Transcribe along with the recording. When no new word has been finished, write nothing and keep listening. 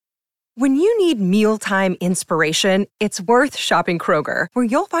When you need mealtime inspiration, it's worth shopping Kroger, where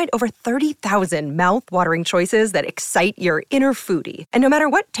you'll find over 30,000 mouth-watering choices that excite your inner foodie. And no matter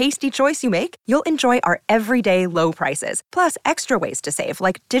what tasty choice you make, you'll enjoy our everyday low prices, plus extra ways to save,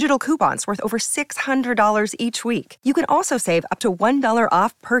 like digital coupons worth over $600 each week. You can also save up to $1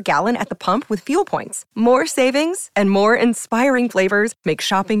 off per gallon at the pump with fuel points. More savings and more inspiring flavors make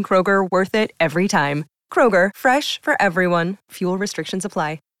shopping Kroger worth it every time. Kroger, fresh for everyone. Fuel restrictions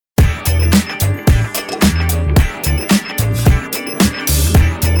apply.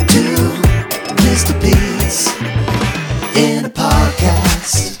 Mr. P's in a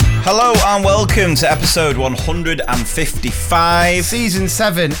podcast. Hello and welcome to episode 155. Season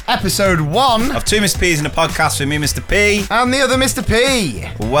 7, episode 1 of Two Mr. P's in a podcast with me, Mr. P. and the other Mr. P.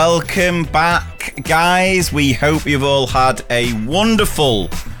 Welcome back, guys. We hope you've all had a wonderful,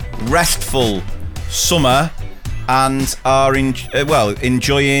 restful summer and are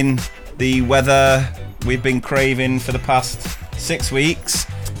enjoying the weather we've been craving for the past 6 weeks.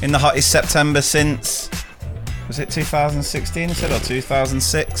 In the hottest September since, was it 2016 I said, or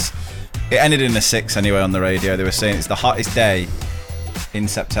 2006? It ended in a 6 anyway on the radio. They were saying it's the hottest day in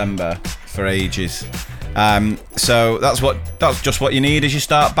September for ages. So that's just what you need as you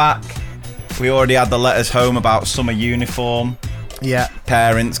start back. We already had the letters home about summer uniform. Yeah.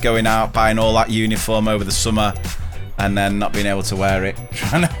 Parents going out, buying all that uniform over the summer and then not being able to wear it.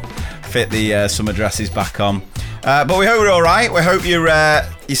 Trying to fit the summer dresses back on. But we hope we're all right. We hope you're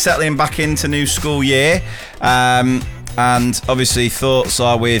settling back into new school year. And obviously thoughts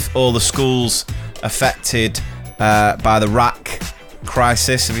are with all the schools affected by the RAC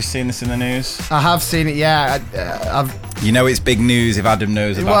crisis. Have you seen this in the news? I have seen it, yeah. You know it's big news if Adam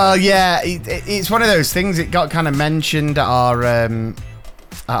knows about it. Well, yeah, it's one of those things. It got kind of mentioned at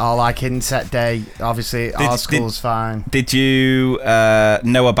our like inset day. Obviously, our school's fine. Did you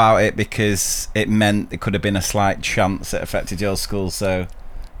know about it because it meant it could have been a slight chance it affected your school? So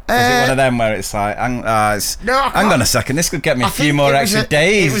is it one of them where it's like, hang on a second, this could get me a few more extra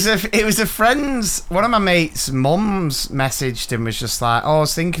days? It was a friend's, one of my mates' mums messaged and was just like, "Oh, I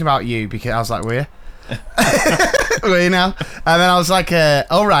was thinking about you," because I was like, "Where?" Where now? And then I was like,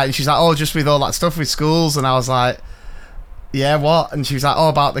 "Oh right," and she's like, "Oh, just with all that stuff with schools," and I was like, "Yeah, what?" And she was like, "Oh,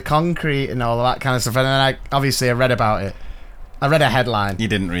 about the concrete and all of that kind of stuff." And then I read about it. I read a headline. You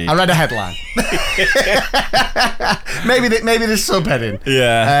didn't read. I read a headline. maybe the subheading.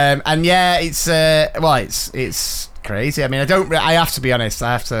 Yeah. And yeah, it's crazy. I mean, I have to be honest.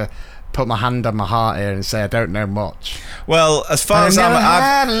 I have to put my hand on my heart here and say I don't know much. Well, as far as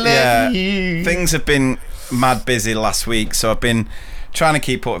things have been mad busy last week, so I've been trying to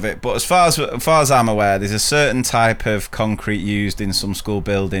keep up with it. But as far as I'm aware, there's a certain type of concrete used in some school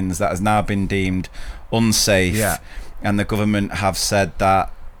buildings that has now been deemed unsafe. Yeah. And the government have said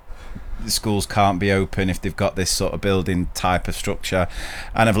that the schools can't be open if they've got this sort of building type of structure,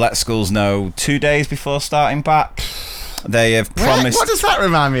 and have let schools know 2 days before starting back. They have promised. What does that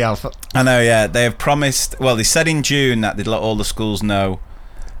remind me of? I know, yeah. They have promised. Well, they said in June that they'd let all the schools know,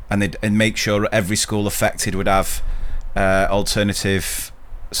 and make sure every school affected would have alternative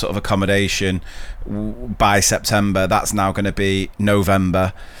sort of accommodation by September. That's now going to be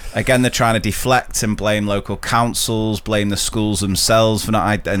November. Again, they're trying to deflect and blame local councils, blame the schools themselves for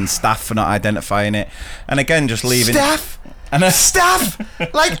and staff for not identifying it, and again just leaving staff.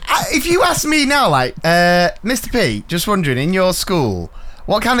 Like, if you ask me now, like, Mr. P, just wondering, in your school,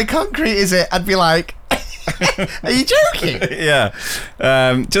 what kind of concrete is it? I'd be like, are you joking? Yeah.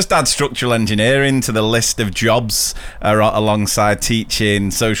 Just add structural engineering to the list of jobs alongside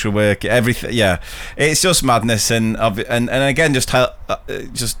teaching, social work, everything. Yeah, it's just madness, and again,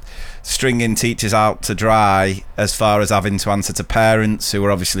 just stringing teachers out to dry as far as having to answer to parents who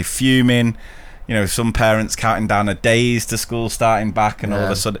are obviously fuming. You know, some parents counting down a days to school starting back, and all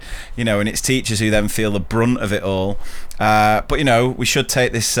of a sudden, you know, and it's teachers who then feel the brunt of it all. But you know, we should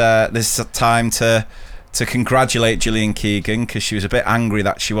take this time to congratulate Gillian Keegan, because she was a bit angry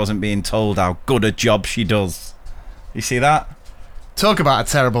that she wasn't being told how good a job she does. You see that? Talk about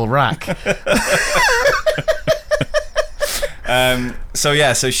a terrible rack.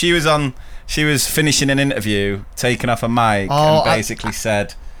 So she was finishing an interview, taking off a mic, and basically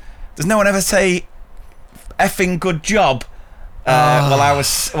said, "Does no one ever say effing good job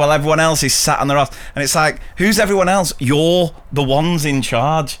while everyone else is sat on their ass?" And it's like, who's everyone else? You're the ones in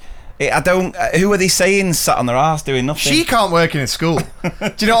charge. Who are they saying sat on their ass doing nothing? She can't work in a school.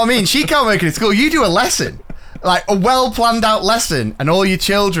 Do you know what I mean? She can't work in a school. You do a lesson, like a well planned out lesson, and all your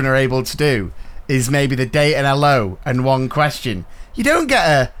children are able to do is maybe the date and hello and one question. You don't get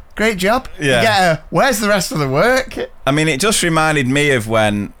a great job. Yeah. You get a where's the rest of the work? I mean, it just reminded me of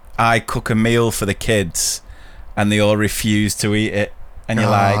when I cook a meal for the kids and they all refuse to eat it. And you're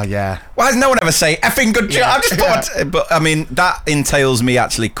like, yeah. Why does no one ever say effing good job? Yeah. I just but I mean, that entails me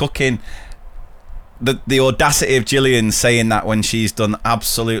actually cooking. The audacity of Gillian saying that when she's done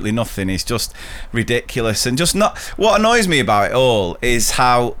absolutely nothing is just ridiculous. And just not. What annoys me about it all is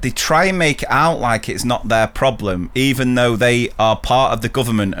how they try and make it out like it's not their problem, even though they are part of the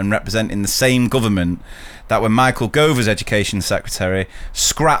government and representing the same government that when Michael Gove was Education Secretary,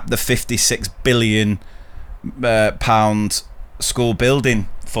 scrapped the £56 billion school building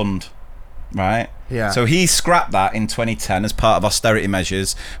fund, right? Yeah. So he scrapped that in 2010 as part of austerity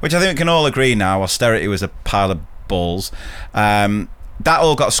measures, which I think we can all agree now, austerity was a pile of balls. That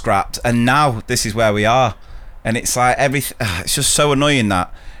all got scrapped, and now this is where we are. And it's like it's just so annoying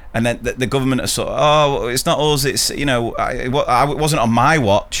that. And then the government are sort of, oh, it's not us, it's, you know, it wasn't on my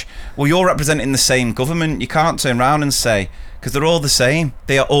watch. Well, you're representing the same government. You can't turn around and say, because they're all the same.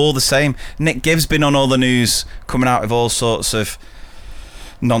 They are all the same. Nick Gibbs been on all the news, coming out with all sorts of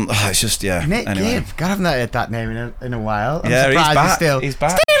it's just, yeah. Nick anyway. Gibb. God, I've not heard that name in a while. I'm Yeah, surprised he's back. still He's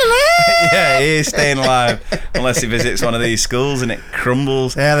back. Yeah, he is staying alive. Unless he visits one of these schools and it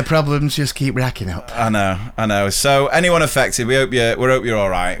crumbles. Yeah, the problems just keep racking up. I know. So anyone affected, we hope you're all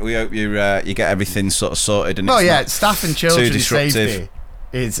right. We hope you get everything sort of sorted. And it's not staff and too children's disruptive. safety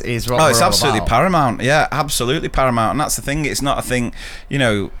is what It's we're all absolutely about. paramount. Yeah, absolutely paramount. And that's the thing. It's not a thing, you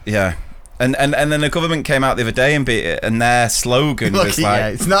know. Yeah. And then the government came out the other day and their slogan was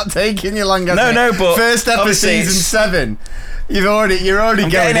like, it's not taking you long. No, but first episode obviously season 7. You're already I'm going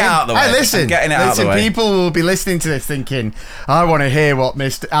getting it in. out of the way. Hey, listen, I'm getting it out of the way. People will be listening to this thinking, I want to hear what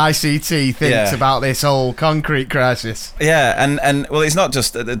Mr. ICT thinks about this whole concrete crisis. Yeah, and well, it's not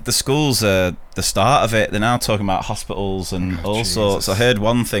just the schools are the start of it. They're now talking about hospitals and all sorts. I heard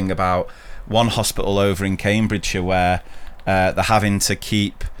one thing about one hospital over in Cambridgeshire where they're having to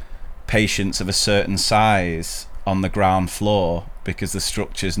keep patients of a certain size on the ground floor because the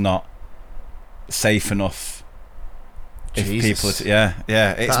structure's not safe enough. If people, it's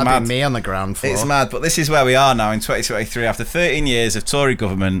That'd mad. be me on the ground floor. It's mad, but this is where we are now in 2023. After 13 years of Tory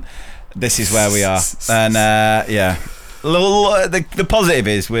government, this is where we are. And the positive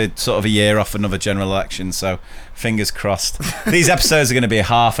is we're sort of a year off another general election, so fingers crossed. These episodes are going to be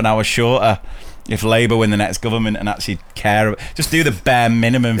half an hour shorter if Labour win the next government and actually care. Just do the bare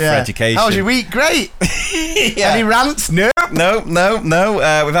minimum for education. How was your week? Great. Any rants? No. No.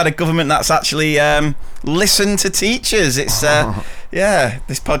 We've had a government that's actually listened to teachers. It's this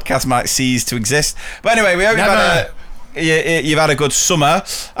podcast might cease to exist. But anyway, we hope you've had a good summer.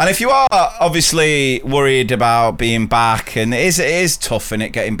 And if you are obviously worried about being back, and it is tough, isn't it,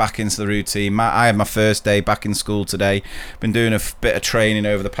 getting back into the routine. I had my first day back in school today. Been doing a bit of training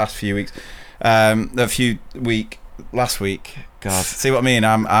over the past few weeks. Last week. God, see what I mean?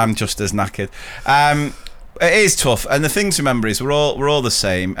 I'm just as knackered. It is tough, and the thing to remember is we're all the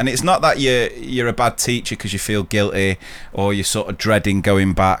same. And it's not that you're a bad teacher because you feel guilty or you're sort of dreading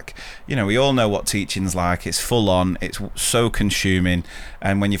going back. You know, we all know what teaching's like. It's full on. It's so consuming,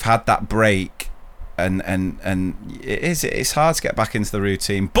 and when you've had that break, and it's hard to get back into the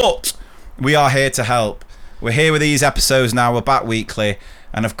routine. But we are here to help. We're here with these episodes now. We're back weekly.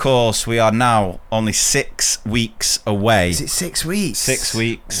 And of course, we are now only 6 weeks away. Is it 6 weeks? 6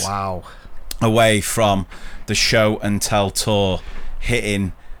 weeks. Wow. Away from the Show and Tell tour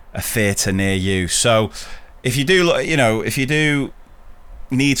hitting a theatre near you. So, if you do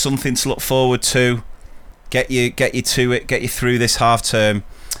need something to look forward to, get you to it, get you through this half term,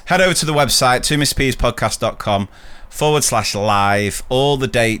 head over to the website, 2misspeaspodcast.com/live. All the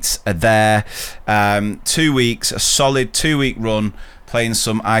dates are there. 2 weeks, a solid 2-week run, playing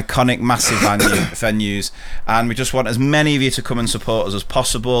some iconic, massive venues, and we just want as many of you to come and support us as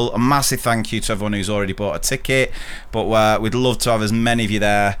possible. A massive thank you to everyone who's already bought a ticket, but we'd love to have as many of you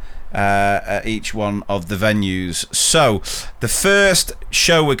there at each one of the venues. So the first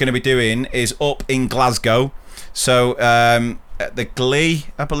show we're going to be doing is up in Glasgow, so at the Glee,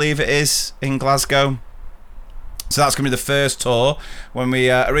 I believe it is, in Glasgow. So that's going to be the first tour. When we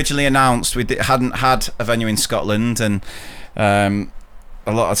originally announced, we hadn't had a venue in Scotland, and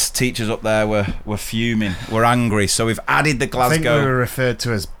a lot of teachers up there were fuming, were angry. So we've added the Glasgow. I think we were referred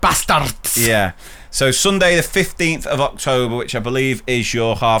to as bastards. Yeah. So Sunday the 15th of October, which I believe is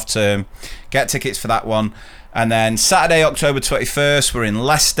your half term. Get tickets for that one. And then Saturday, October 21st, we're in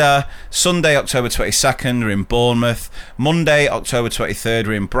Leicester. Sunday, October 22nd, we're in Bournemouth. Monday, October 23rd,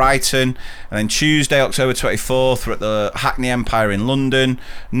 we're in Brighton. And then Tuesday, October 24th, we're at the Hackney Empire in London.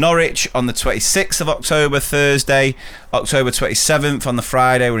 Norwich on the 26th of October, Thursday. October 27th on the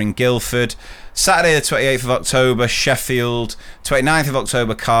Friday, we're in Guildford. Saturday the 28th of October, Sheffield. 29th of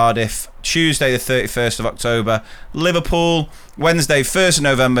October, Cardiff. Tuesday the 31st of October, Liverpool. Wednesday 1st of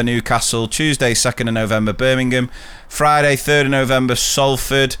November, Newcastle. Tuesday 2nd of November, Birmingham. Friday 3rd of November,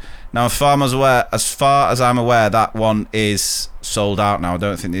 Salford. Now, as far as I'm aware, that one is sold out now. I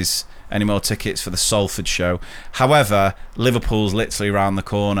don't think there's any more tickets for the Salford show. However, Liverpool's literally around the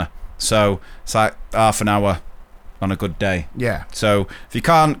corner, so it's like half an hour on a good day. Yeah. So if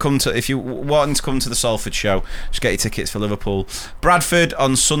you want to come to the Salford show, just get your tickets for Liverpool. Bradford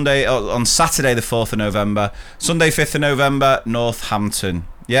on Saturday the 4th of November. Sunday 5th of November, Northampton.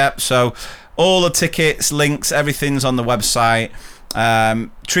 Yep. So all the tickets, links, everything's on the website.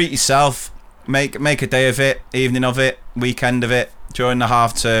 Treat yourself. Make a day of it, evening of it, weekend of it, during the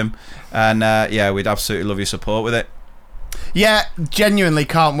half term, and we'd absolutely love your support with it. Yeah, genuinely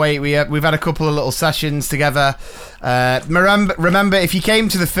can't wait. We've had a couple of little sessions together. Remember, if you came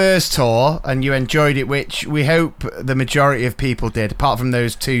to the first tour and you enjoyed it, which we hope the majority of people did, apart from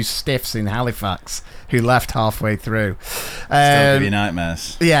those two stiffs in Halifax who left halfway through. Still give you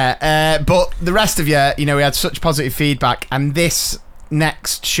nightmares. Yeah, but the rest of you, we had such positive feedback, and this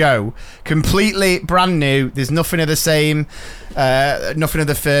next show completely brand new. There's nothing of the same, nothing of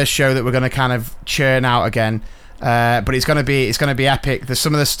the first show that we're going to kind of churn out again. But it's going to be epic. There's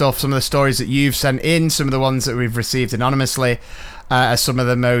some of the stories that you've sent in, some of the ones that we've received anonymously, are some of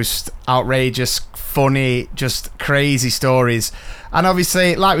the most outrageous, funny, just crazy stories. And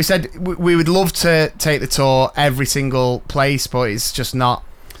obviously, like we said, we would love to take the tour every single place, but it's just not.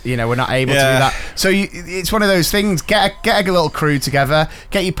 We're not able to do that. So it's one of those things. Get a little crew together.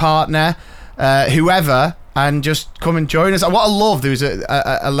 Get your partner, whoever, and just come and join us. What I love, there was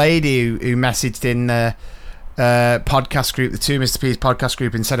a lady who messaged in the podcast group, the Two Mr. P's podcast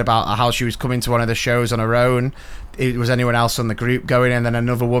group, and said about how she was coming to one of the shows on her own. Was anyone else on the group going? And then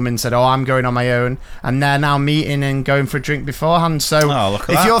another woman said, "Oh, I'm going on my own," and they're now meeting and going for a drink beforehand. So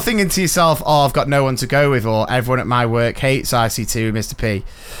if you're thinking to yourself, "Oh, I've got no one to go with," or "Everyone at my work hates IC2 Mr. P,"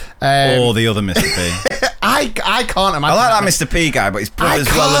 or the other Mr. P. I can't imagine. I like that Mr. P guy, but his brother's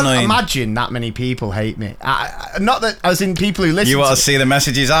well annoying. I can't imagine that many people hate me. Not that as in people who listen. You want to see the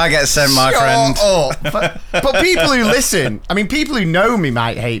messages I get sent, my friend. But people who listen, people who know me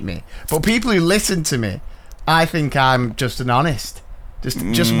might hate me, but people who listen to me, I think I'm just an honest.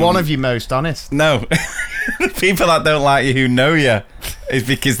 Just one of you most honest. No. People that don't like you who know you is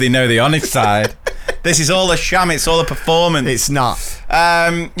because they know the honest side. This is all a sham. It's all a performance. It's not.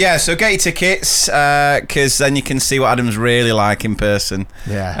 So get your tickets, because then you can see what Adam's really like in person.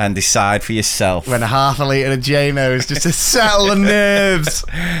 Yeah. And decide for yourself. When a half a litre of JMO's just to settle the nerves.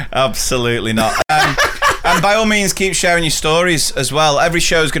 Absolutely not. And by all means, keep sharing your stories as well. Every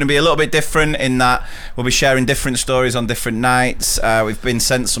show is going to be a little bit different in that we'll be sharing different stories on different nights. We've been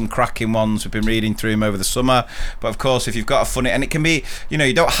sent some cracking ones. We've been reading through them over the summer. But of course, if you've got a funny, and it can be,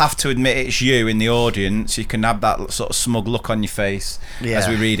 you don't have to admit it's you in the audience. You can have that sort of smug look on your face as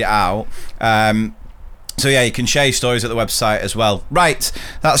we read it out. So you can share your stories at the website as well. Right,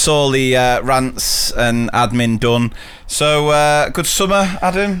 that's all the rants and admin done. So, good summer,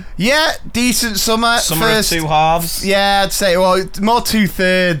 Adam? Yeah, decent summer. Summer of two halves? Yeah, I'd say, more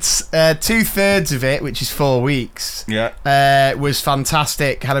 2/3. 2/3 of it, which is 4 weeks, was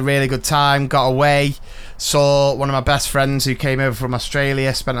fantastic. Had a really good time, got away, saw one of my best friends who came over from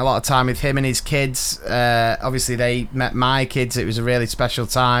Australia, spent a lot of time with him and his kids. Obviously, they met my kids. It was a really special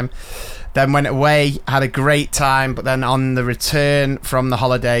time. Then went away, had a great time, but then on the return from the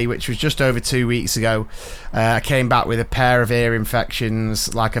holiday, which was just over 2 weeks ago, I came back with a pair of ear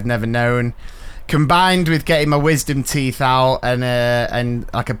infections like I've never known, combined with getting my wisdom teeth out and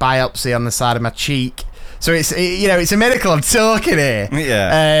like a biopsy on the side of my cheek. So it's a miracle I'm talking here.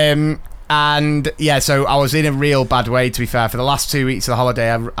 Yeah. So I was in a real bad way, to be fair. For the last 2 weeks of the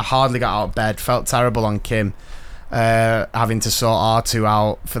holiday, I hardly got out of bed, felt terrible on Kim. Having to sort R2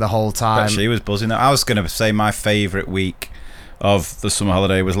 out for the whole time. But she was buzzing. I was going to say my favourite week of the summer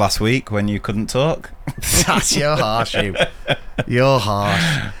holiday was last week when you couldn't talk. You're harsh, you. You're harsh.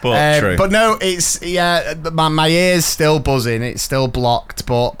 But true. But no, it's my ear's still buzzing. It's still blocked.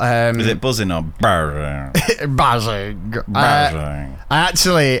 But is it buzzing or buzzing? Buzzing. I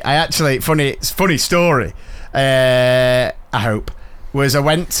actually funny story. I hope. Was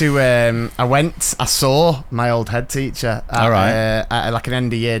I saw my old head teacher at like an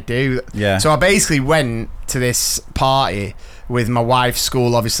end of year do. Yeah. So I basically went to this party with my wife's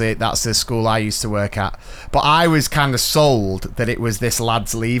school. Obviously, that's the school I used to work at. But I was kind of sold that it was this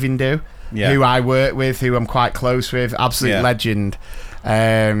lad's leaving do, who I work with, who I'm quite close with, absolute legend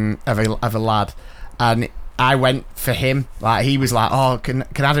of a lad. And I went for him. Like, he was like, oh, can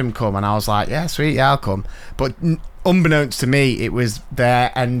Adam come? And I was like, yeah, sweet, yeah, I'll come. But unbeknownst to me, it was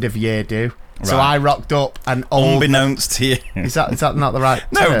their end of year do. So Right. I rocked up and Unbeknownst to you. Is that not the right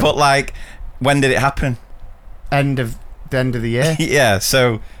No, term? but like, when did it happen? End of the year. Yeah,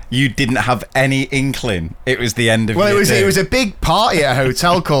 so you didn't have any inkling it was the end of Well, year two. it was a big party at a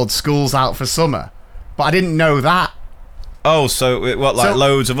hotel called Schools Out for Summer, but I didn't know that. Oh, so what, like So-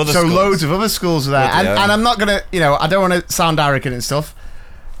 loads of other So schools? loads of other schools were there, Bloody hell. and I'm not gonna, I don't want to sound arrogant and stuff.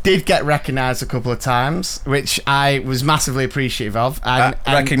 Did get recognised a couple of times, which I was massively appreciative of, and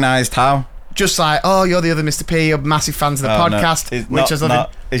Recognised how? just like, oh, you're the other Mr. P, you're massive fans of the Oh, no. podcast, Is- which not- I was loving.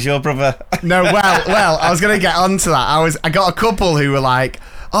 not- Is your brother? No, well, I was gonna get onto that. I got a couple who were like,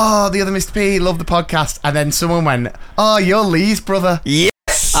 oh, the other Mr. P, love the podcast, and then someone went, oh, you're Lee's brother.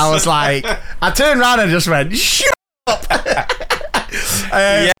 Yes. I was like, I turned around and just went, shut up.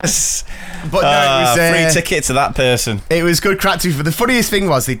 Yes. But no, it was free ticket to that person. It was good crack too. But the funniest thing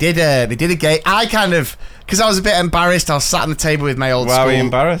was they did a game. I kind of, because I was a bit embarrassed. I was sat on the table with my old Why school. were you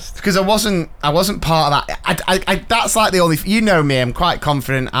embarrassed? Because I wasn't part of that. I that's like the only. You know me. I'm quite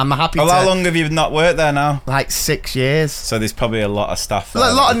confident. I'm happy. Well, to, how long have you not worked there now? Like 6 years. So there's probably a lot of staff there.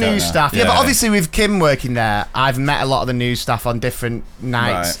 A lot of that I new don't know. staff. Yeah, but obviously with Kim working there, I've met a lot of the new staff on different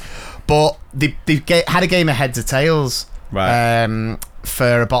nights. Right. But they had a game of heads or tails. Right.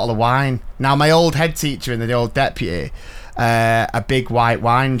 For a bottle of wine. Now, my old head teacher and the old deputy are big white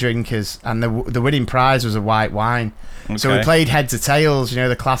wine drinkers, and the winning prize was a white wine. So we Okay. played heads or tails,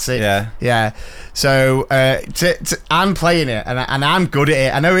 the classic. Yeah. So I'm playing it, and I'm good at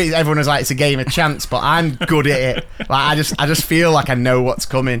it. I know everyone was like, it's a game of chance, but I'm good at it. Like I just feel like I know what's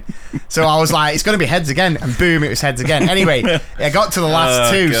coming. So I was like, it's going to be heads again, and boom, it was heads again. Anyway, I got to the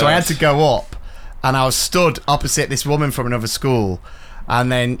last two, so I had to go up, and I was stood opposite this woman from another school. And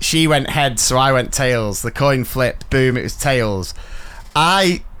then she went heads, so I went tails. The coin flipped, boom, it was tails.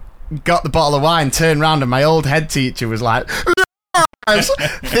 I got the bottle of wine, turned round, and my old head teacher was like, I was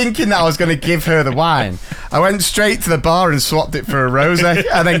thinking that I was going to give her the wine. I went straight to the bar and swapped it for a rosé,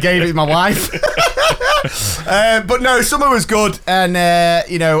 and then gave it to my wife. But no, summer was good, and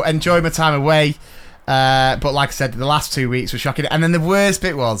enjoyed my time away. But like I said, the last 2 weeks were shocking. And then the worst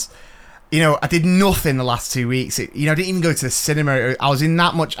bit was, I did nothing the last 2 weeks. I didn't even go to the cinema. I was in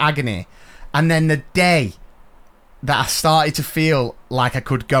that much agony. And then the day that I started to feel like I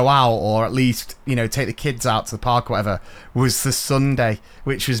could go out, or at least, take the kids out to the park or whatever, was the Sunday,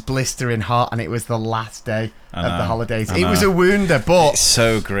 which was blistering hot, and it was the last day of the holidays. It was a wounder, but... It's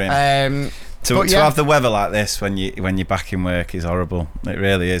so grim. To have the weather like this when you're back in work is horrible. It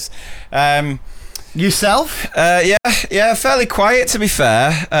really is. Yourself? Yeah, fairly quiet to be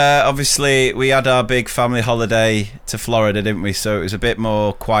fair. Obviously, we had our big family holiday to Florida, didn't we? So it was a bit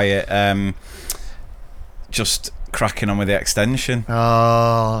more quiet. Just cracking on with the extension.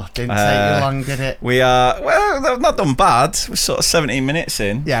 Oh, didn't take you long, did it? We are, well, not done bad. We're sort of 17 minutes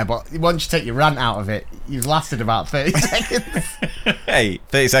in. Yeah, but once you take your rant out of it, you've lasted about 30 seconds. Hey,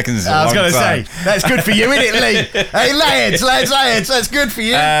 30 seconds is a I was long going to time. say, that's good for you, isn't it, Lee? Hey, lads, that's good for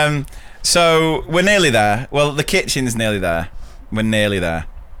you. So we're nearly there. Well, the kitchen's nearly there. We're nearly there.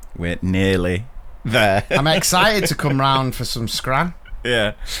 I'm excited to come round for some scran.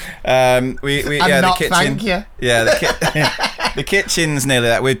 Yeah. And not the kitchen. thank you. Yeah, the kitchen's nearly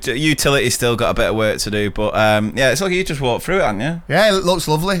there. Utility's still got a bit of work to do, but it's like you just walked through it, haven't you? Yeah, it looks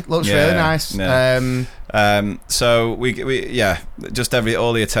lovely. Looks really nice. Yeah. So we just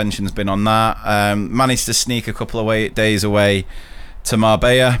all the attention's been on that. Managed to sneak a couple of days away to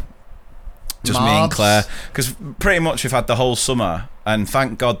Marbella. Just me and Claire, because pretty much we've had the whole summer, and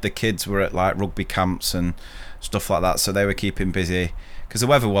thank God the kids were at like rugby camps and stuff like that, so they were keeping busy because the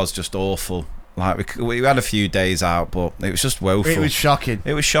weather was just awful. Like we had a few days out, but it was just woeful. It was shocking.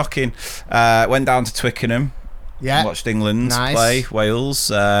 Went down to Twickenham. Yeah. Watched England play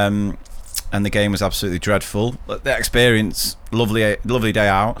Wales, and the game was absolutely dreadful. The experience, lovely day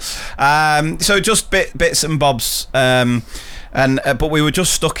out. So just bits and bobs. But we were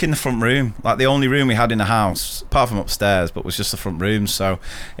just stuck in the front room, like the only room we had in the house, apart from upstairs, but was just the front room. So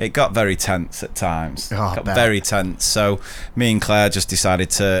it got very tense at times. Very tense. So me and Claire just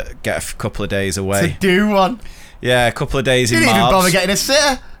decided to get a couple of days away. To do one. Yeah, a couple of days in Didn't Marbs. even bother getting a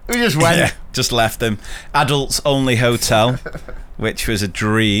sitter. We just went. Yeah, just left them. Adults only hotel, which was a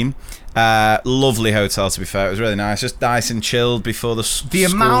dream. Lovely hotel, to be fair. It was really nice, just nice and chilled before the school.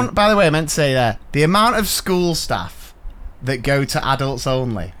 Amount, by the way, I meant to say there, the amount of school staff that go to adults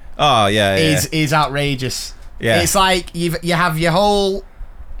only is outrageous. Yeah. It's like you have your whole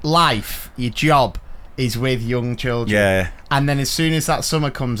life, your job is with young children. Yeah. And then as soon as that summer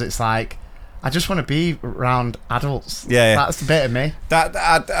comes, it's like, I just want to be around adults. Yeah. That's the bit of me.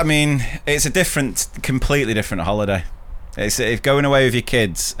 I mean, it's a completely different holiday. It's if going away with your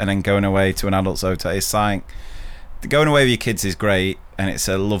kids and then going away to an adult's hotel. It's like going away with your kids is great and it's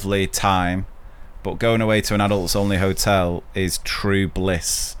a lovely time, but going away to an adults only hotel is true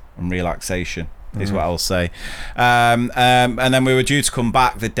bliss and relaxation. Is what I'll say. And then we were due to come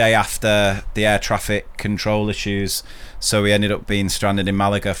back the day after the air traffic control issues, so we ended up being stranded in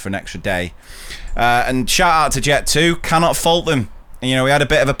Malaga for an extra day. And shout out to Jet2, cannot fault them. You know, we had a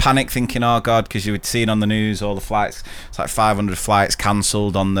bit of a panic thinking, oh God, because you had seen on the news all the flights, it's like 500 flights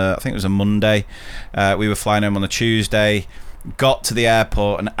cancelled on I think it was a Monday. We were flying home on the Tuesday, got to the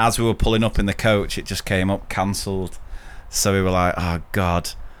airport, and as we were pulling up in the coach, it just came up cancelled. So we were like, oh God,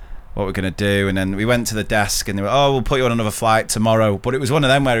 what we're going to do. And then we went to the desk and they were, oh, we'll put you on another flight tomorrow. But it was one of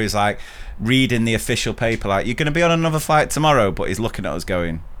them where he was like reading the official paper, like, you're going to be on another flight tomorrow, but he's looking at us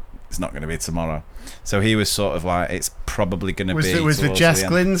going, it's not going to be tomorrow. So he was sort of like, it's probably going to be. Was the Jess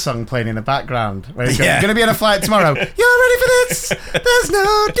Glynn song playing in the background? Where he's Yeah. going to be on a flight tomorrow. You're ready for this? There's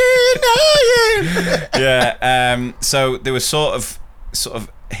no denying. Yeah. So there was sort of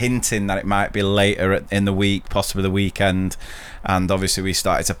hinting that it might be later in the week, possibly the weekend. And obviously we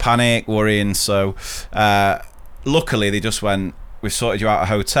started to panic, worrying. So luckily they just went, we've sorted you out a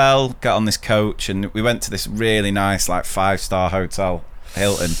hotel, get on this coach. And we went to this really nice, like 5-star hotel,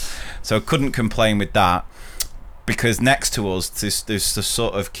 Hilton. So couldn't complain with that, because next to us there's the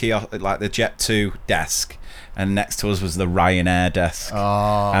sort of kiosk, like the Jet2 desk, and next to us was the Ryanair desk.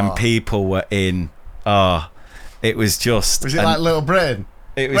 Oh. And people were in. It was just. Was it like Little Britain?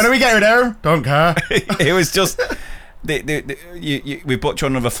 It was, When are we getting home? Don't care. it was just. We booked you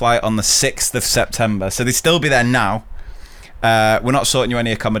on another flight on the 6th of September, so they'd still be there now. We're not sorting you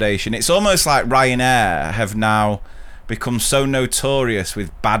any accommodation. It's almost like Ryanair have now become so notorious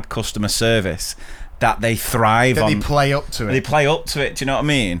with bad customer service that they thrive That on. they play up to it. They play up to it. Do you know what I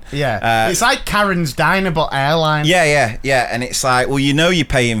mean? Yeah. It's like Karen's Diner, but airline. Yeah. And it's like, well, you know, you're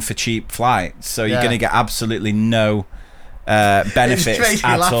paying for cheap flights, so you're Yeah. going to get absolutely no benefits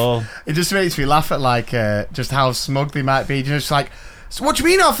at all. It just makes me laugh at like just how smug they might be. Just like, so what do you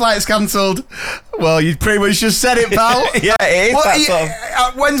mean our flight's cancelled? Well, you pretty much just said it, pal. Yeah, it is. What, That sort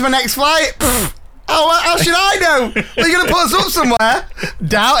of, when's my next flight? Pfft. How should I know? Are you going to put us up somewhere?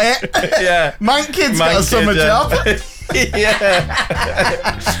 Doubt it. Yeah. Mankid's got a summer job. Yeah.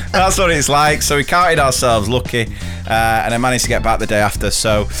 That's what it's like. So we counted ourselves lucky, and I managed to get back the day after.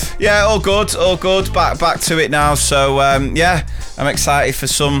 So yeah, all good. Back to it now. So yeah, I'm excited for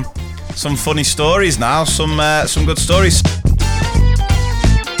some funny stories now. Some good stories.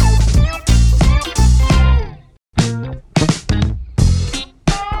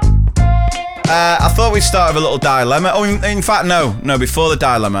 I thought we'd start with a little dilemma. Oh, in fact, no. Before the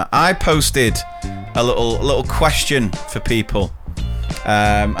dilemma, I posted a little question for people,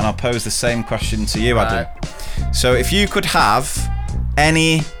 and I'll pose the same question to you, Adam. Right. So, if you could have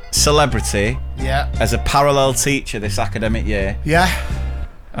any celebrity Yeah. as a parallel teacher this academic year, Yeah.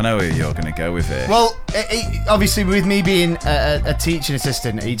 I know who you're going to go with it. Well, obviously, with me being a teaching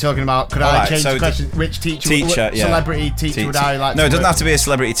assistant, are you talking about? Could I Alright, change so the question? Which teacher? yeah. Celebrity teacher would I like? No, to it doesn't work- have to be a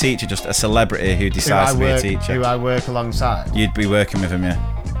celebrity teacher. Just a celebrity who decides to be a teacher. Who I work alongside. You'd be working with him,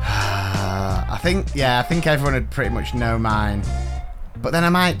 yeah. I think everyone would pretty much know mine, but then I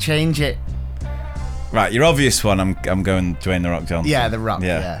might change it. Right, your obvious one. I'm going Dwayne The Rock Johnson. Yeah, The Rock.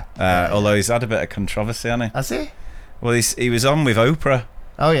 Yeah. Although he's had a bit of controversy, hasn't he? Has he? Well, he was on with Oprah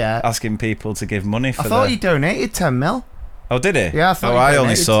Oh yeah. asking people to give money for I thought he donated 10 mil. Oh, did he? Yeah, I thought he I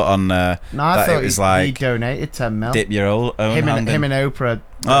only donated. saw it on. No, I that thought it was he like donated 10 mil. dip your own him hand and in. Oprah.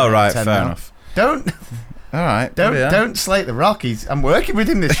 Oh donated right, 10 fair mil. enough. Don't All right, yeah. don't slate the Rock. I'm working with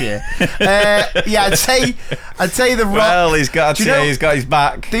him this year. Yeah, I'd say the Rock. Well, he's got Do you know- he's got his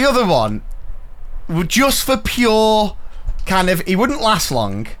back. The other one, just for pure kind of, he wouldn't last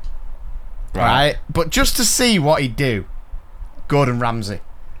long, right? But just to see what he'd do, Gordon Ramsay.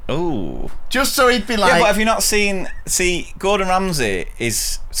 Oh. Just so he'd be like, Yeah, but have you not seen? See, Gordon Ramsay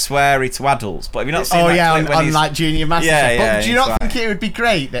is sweary to adults, but have you not seen? oh that yeah, clip when on he's- like Junior Masterchef. Yeah, yeah, but do you not it's think like- it would be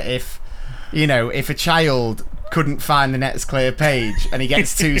great that if a child couldn't find the next clear page and he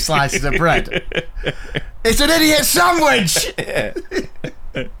gets 2 slices of bread, it's an idiot sandwich.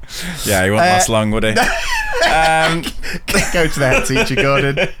 Yeah, he won't last long, would he? Go to the head teacher,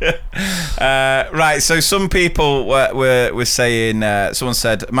 Gordon. Right. So some people were saying. Someone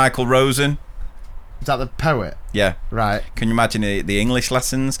said Michael Rosen. Is that the poet? Yeah. Right. Can you imagine the English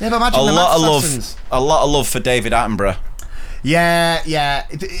lessons? Yeah, but imagine a the lot of maths love. lessons. A lot of love for David Attenborough. Yeah.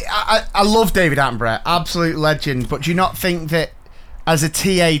 I love David Attenborough, absolute legend. But do you not think that as a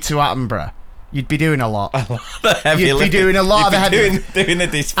TA to Attenborough, You'd be doing a lot. The heavy You'd be lifting. doing a lot of the heavy doing the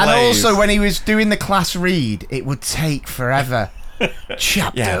displays. And also, when he was doing the class read, it would take forever.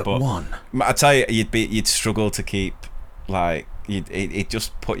 Chapter 1. I tell you, you'd struggle to keep, like, it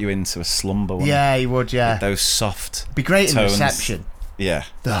just put you into a slumber. Yeah, he would. Yeah, with those soft. Be great in tones. reception. Yeah.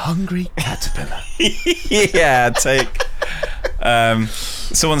 The hungry caterpillar. Yeah, take.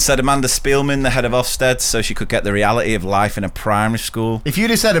 Someone said Amanda Spielman, the head of Ofsted, so she could get the reality of life in a primary school. If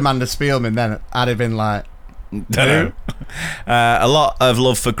you'd have said Amanda Spielman, then I'd have been like, Don't know. A lot of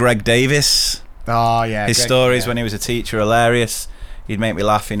love for Greg Davis. oh yeah. His Greg, stories yeah. when he was a teacher, hilarious. He'd make me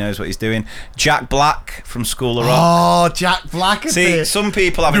laugh. He knows what he's doing. Jack Black from School of Rock. Oh, Jack Black. See, some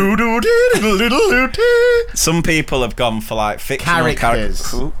people have gone for like fictional Characters.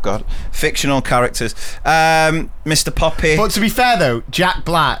 Oh God, fictional characters. Mr. Poppy. But to be fair though, Jack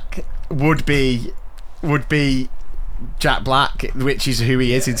Black would be Jack Black, which is who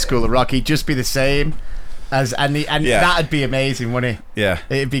he is in School of Rock. He'd just be the same as Yeah. that'd be amazing, wouldn't it? Yeah.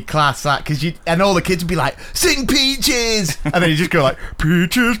 It'd be class that because and all the kids would be like, "Sing Peaches," and then you just go like,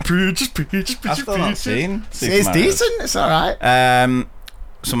 "Peaches, Peaches, Peaches, I've Peaches." still not Peaches. seen. It's Super Mario. decent. It's all right.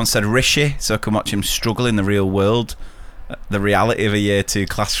 Someone said Rishi, so I can watch him struggle in the real world. The reality of a year 2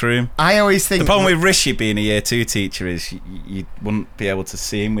 classroom. I always think The problem with Rishi being a year 2 teacher is you wouldn't be able to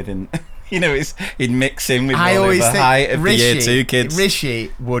see him within. He'd mix in with I all always the think height of Rishi, the year 2 kids.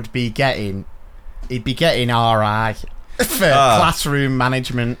 Rishi would be getting, he'd be getting RI for classroom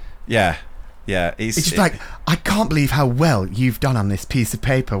management. Yeah. He's It's just like, I can't believe how well you've done on this piece of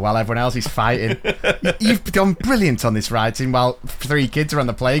paper while everyone else is fighting. You've done brilliant on this writing while 3 kids are on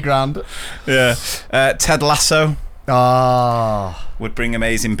the playground. Yeah. Ted Lasso Oh, would bring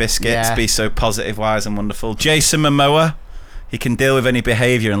amazing biscuits, Yeah. be so positive, wise and wonderful. Jason Momoa, he can deal with any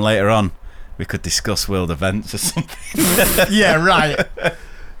behaviour, and later on we could discuss world events or something. yeah, right.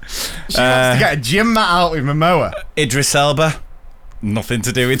 She wants to get a gym mat out with Momoa. Idris Elba, nothing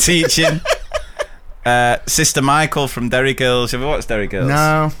to do with teaching. Sister Michael from Derry Girls. Have you watched Derry Girls?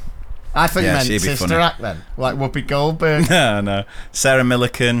 No. I thought Yeah, you she'd meant be Sister funny. Act then. Like Whoopi Goldberg. No. Sarah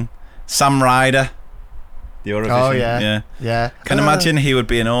Millican, Sam Ryder. The Eurovision. Oh, yeah. Yeah. Can imagine he would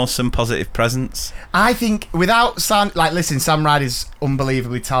be an awesome positive presence. I think without Sam, listen, Sam Ryder's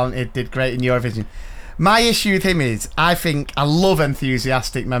unbelievably talented, did great in Eurovision. My issue with him is, I love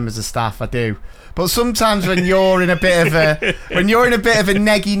enthusiastic members of staff, I do. But sometimes when you're in a bit of a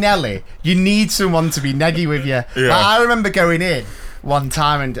neggy Nelly, you need someone to be neggy with you. Yeah. Like, I remember going in one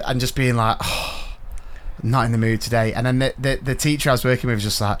time and just being like, oh, I'm not in the mood today. And then the teacher I was working with was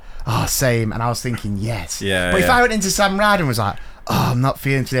just like, oh, same. And I was thinking, yes. Yeah, But if yeah. I went into Sam Ryder and was like, oh, I'm not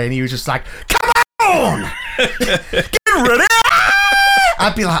feeling today, and he was just like, come on! Get ready!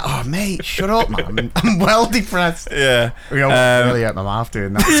 I'd be like, oh, mate, shut up, man. I'm well depressed. Yeah. Really hurt my mouth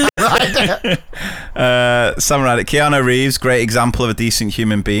doing that. Sam Ryder. Keanu Reeves, great example of a decent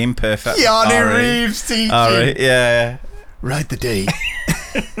human being. Perfect. Keanu Reeves teaching. All right. Yeah. Write the date.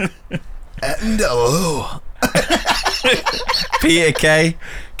 And hello. Peter Kay.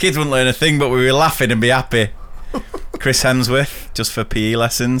 Kids wouldn't learn a thing, but we were laughing and be happy. Chris Hemsworth, just for PE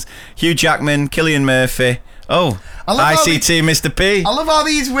lessons. Hugh Jackman, Cillian Murphy. Oh, I love how ICT Mr. P. I love how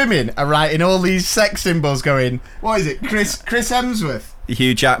these women are writing all these sex symbols going, what is it, Chris Hemsworth?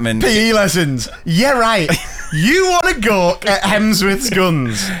 Hugh Jackman. PE lessons. Yeah, right. You want to go at Hemsworth's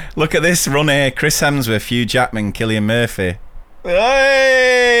guns. Look at this run here. Chris Hemsworth, Hugh Jackman, Cillian Murphy.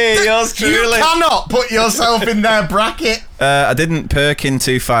 Hey, yours You truly. cannot put yourself in their bracket. I didn't. Perkin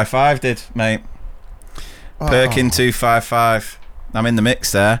 255 did, mate. Perkin 255. I'm in the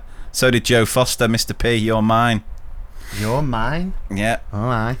mix there. So did Joe Foster, Mr. P. You're mine. You're mine. Yeah. Oh,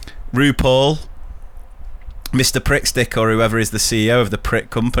 aye. RuPaul, Mr. Prickstick, or whoever is the CEO of the Prick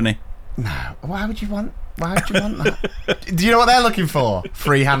Company. No. Why would you want that? Do you know what they're looking for?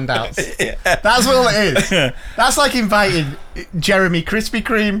 Free handouts. That's all it is. That's like inviting Jeremy Krispy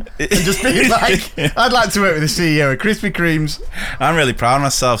Kreme and just being like, I'd like to work with the CEO of Krispy Kremes. I'm really proud of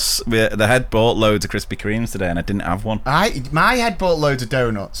myself. The head bought loads of Krispy Kremes today and I didn't have one. My head bought loads of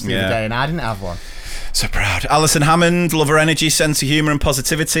donuts the Yeah. other day and I didn't have one. So proud. Alison Hammond, love her energy, sense of humour and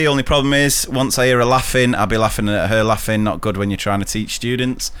positivity. Only problem is, once I hear her laughing, I'll be laughing at her laughing. Not good when you're trying to teach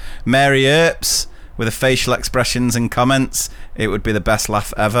students. Mary Earps, with her facial expressions and comments, it would be the best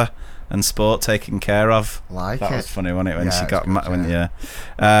laugh ever. And sport taken care of. That was funny, wasn't it? When Yeah, she it got was good,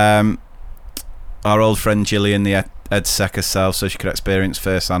 yeah. Our old friend Gillian, the EdSec herself, so she could experience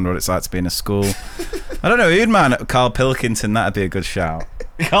firsthand what it's like to be in a school. I don't know who'd man Carl Pilkington. That'd be a good shout.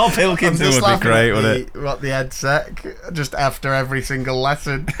 Carl Pilkington would be great, wouldn't it? What the headset just after every single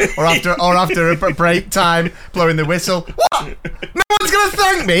lesson, or after a break time, blowing the whistle. What? No one's gonna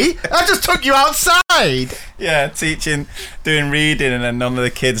thank me. I just took you outside. Yeah, teaching, doing reading, and then none of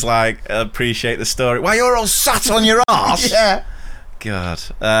the kids like appreciate the story. Why, you're all sat on your arse? Yeah. God.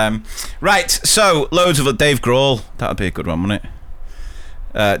 Right. So loads of Dave Grohl. That'd be a good one, wouldn't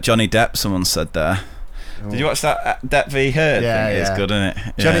it? Johnny Depp. Someone said there. Did you watch that Depp v Heard? Yeah, thing? yeah. It's good, isn't it?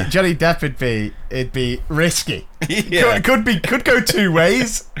 Yeah. Johnny Depp it'd be risky. Yeah. Could go two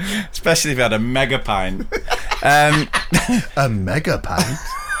ways. Especially if you had a mega pint. A mega pint.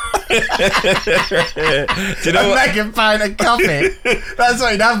 Do you know A what? mega pint of coffee. That's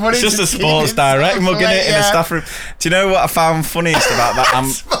what you'd have. It's just a Sports Direct mug in it in the staff room. Do you know what I found funniest about that?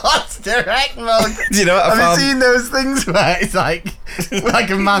 Sports Direct mug. Do you know what I Have found? you seen those things where it's like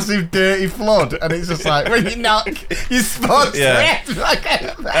a massive dirty flood, and it's just like when you knock your Sports Yeah.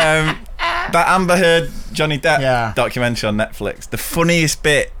 Direct mug. That Amber Heard Johnny Depp Yeah. documentary on Netflix. The funniest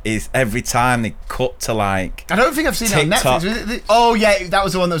bit is every time they cut to like. I don't think I've seen it on TikTok. Netflix. Was it oh yeah, that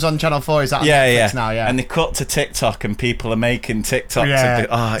was the one that was on Channel 4. Is that on Netflix now? Yeah. And they cut to TikTok and people are making TikToks. Yeah.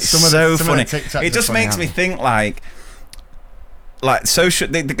 Oh, it's Some of so the funny. TikToks It just are funny, makes me aren't think like social.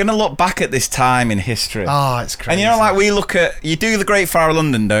 They're going to look back at this time in history. Oh, it's crazy. And you know, like we look at, you do the Great Fire of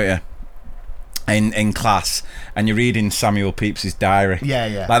London, don't you? In class, and you're reading Samuel Pepys' diary. Yeah,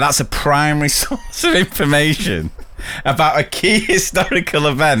 yeah. Like that's a primary source of information about a key historical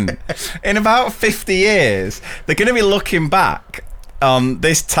event. In about 50 years, they're going to be looking back on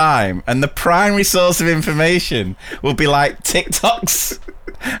this time, and the primary source of information will be like TikToks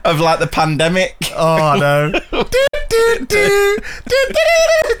of like the pandemic. Oh no.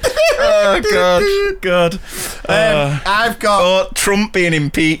 Oh god. I've got. Or Trump being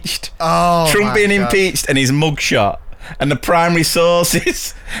impeached. Oh, Trump my being God. impeached and his mugshot. And the primary source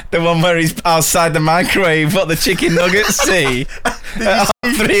is the one where he's outside the microwave, what the chicken nuggets see at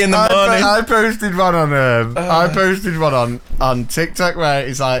 3 in the morning. I posted one on on TikTok where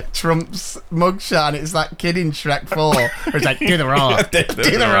it's like Trump's mugshot, and it's that kid in Shrek 4 where it's like, do the roar, do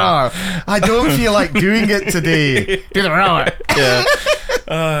the roar. I don't feel like doing it today. Do the roar. Yeah.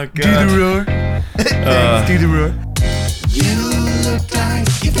 Oh, God. Do the roar. Thanks, do the roar. You look like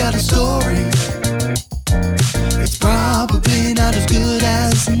you got a story. It's probably not as good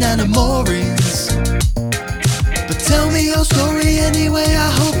as Nana Maury's. But tell me your story anyway,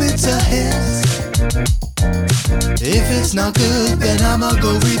 I hope it's a hit. If it's not good, then I'ma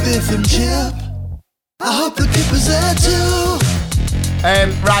go read Biff and Chip. I hope the Kipper's there too.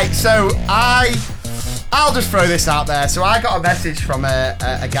 Right, so I'll just throw this out there. So I got a message from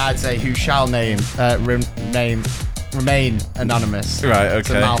a guy today who shall remain anonymous. Right, It's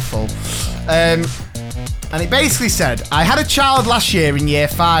a okay. mouthful. And it basically said, I had a child last year in year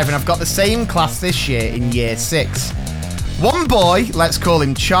 5 and I've got the same class this year in year 6. One boy, let's call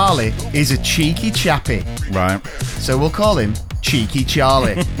him Charlie, is a cheeky chappy. Right. So we'll call him Cheeky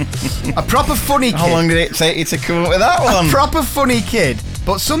Charlie. A proper funny kid. How long did it take you to come up with that one? Proper funny kid,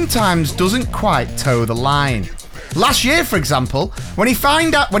 but sometimes doesn't quite toe the line. Last year, for example, when he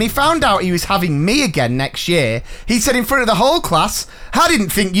found out he was having me again next year, he said in front of the whole class, I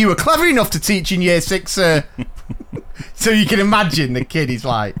didn't think you were clever enough to teach in year 6, sir. So you can imagine the kid he's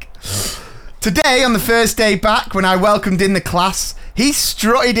like. Today, on the first day back, when I welcomed in the class, he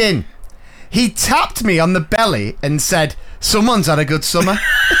strutted in. He tapped me on the belly and said, someone's had a good summer.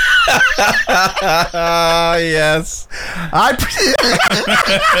 Yes.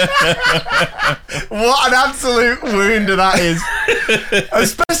 What an absolute wounder that is.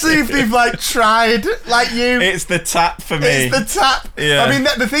 Especially if they've like tried, like you. It's the tap for me. It's the tap. Yeah. I mean,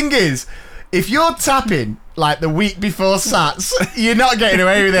 the thing is, if you're tapping like the week before Sats, you're not getting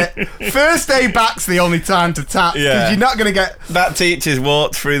away with it. First day back's the only time to tap, because Yeah. you're not going to get... That teacher's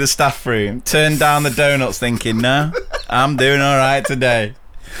walked through the staff room, turned down the donuts thinking, no, I'm doing all right today.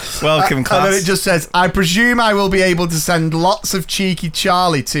 Welcome, class. And then it just says, I presume I will be able to send lots of cheeky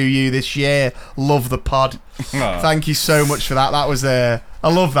Charlie to you this year. Love the pod. Aw. Thank you so much for that. That was I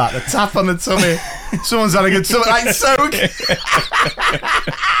love that. The tap on the tummy. Someone's had a good summer. Like, so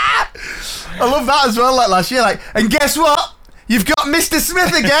I love that as well, like last year. Like, and guess what? You've got Mr.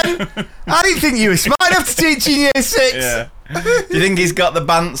 Smith again. I didn't think you were smart enough to teach in year 6. Yeah. Do you think he's got the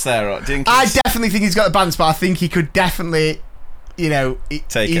bants there? Or do you think I he's- definitely think he's got the balance, but I think he could definitely, you know,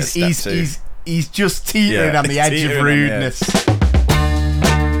 Take it a step too. he's just teetering Yeah, on the edge teetering of on the rudeness.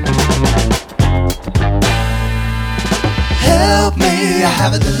 Help me, I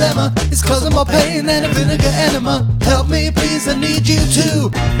have a dilemma. It's causing more pain than a vinegar enema. Help me, please, I need you to.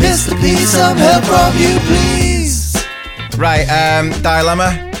 Mr. P, some help from you, please. Right,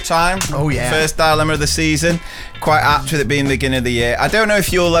 dilemma time. Oh, yeah. First dilemma of the season. Quite apt with it being the beginning of the year. I don't know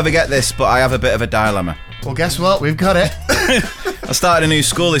if you'll ever get this, but I have a bit of a dilemma. Well, guess what? We've got it. I started a new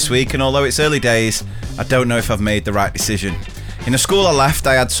school this week, and although it's early days, I don't know if I've made the right decision. In the school I left,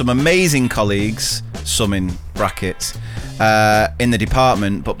 I had some amazing colleagues, some in brackets, in the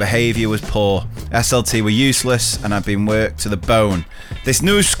department, but behaviour was poor. SLT were useless, and I've been worked to the bone. This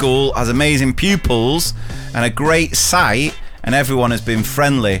new school has amazing pupils and a great site, and everyone has been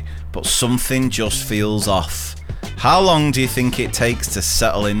friendly, but something just feels off. How long do you think it takes to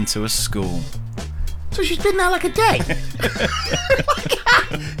settle into a school? So she's been there like a day.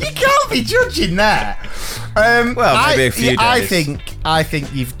 You can't be judging there. Well, maybe a few days. I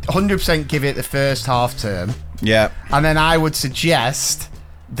think you've 100% give it the first half term. Yeah. And then I would suggest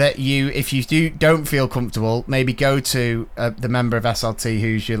that if you don't feel comfortable, maybe go to the member of SLT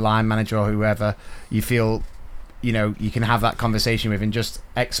who's your line manager or whoever you feel, you can have that conversation with, and just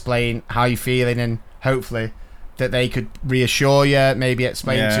explain how you're feeling, and hopefully that they could reassure you, maybe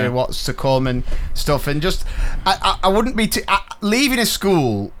explain to you what's to come and stuff. And just, I wouldn't be leaving a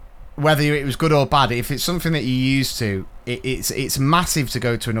school, whether it was good or bad. If it's something that you're used to, it's massive to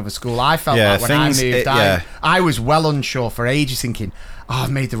go to another school. I felt like when I moved, I was well unsure for ages, thinking,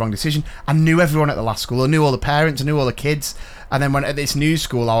 I've made the wrong decision. I knew everyone at the last school. I knew all the parents. I knew all the kids. And then when at this new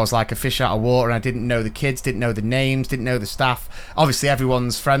school, I was like a fish out of water, and I didn't know the kids, didn't know the names, didn't know the staff. Obviously,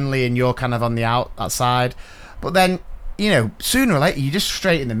 everyone's friendly, and you're kind of on the outside. But then, sooner or later, you're just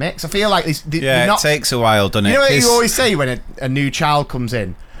straight in the mix. I feel like it takes a while, doesn't it? You know what you always say when a new child comes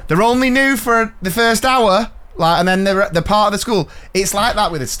in? They're only new for the first hour, and then they're part of the school. It's like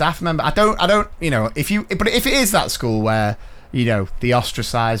that with a staff member. I don't, if it is that school where, the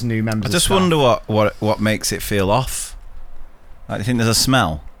ostracised new members. I just of staff, wonder what makes it feel off. Like, do you think there's a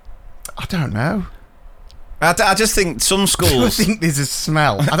smell? I don't know. I just think some schools. I think there's a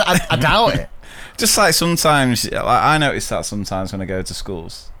smell. I doubt it. Just like sometimes, I notice that sometimes when I go to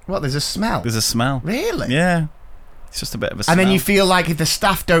schools. What? There's a smell. There's a smell. Really? Yeah. It's just a bit of a smell. And then you feel like if the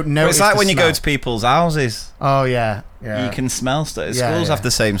staff don't notice, it's like when you go to people's houses. Oh yeah. You can smell stuff. Schools have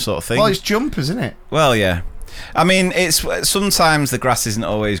the same sort of thing. Well, it's jumpers, isn't it? Well, yeah. I mean, it's sometimes the grass isn't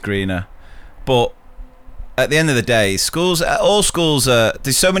always greener, but at the end of the day, all schools are.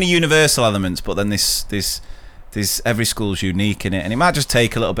 There's so many universal elements, but then this every school's unique in it, and it might just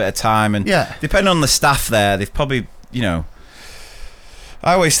take a little bit of time, and depending on the staff there, they've probably, I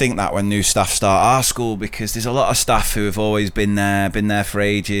always think that when new staff start our school, because there's a lot of staff who have always been there for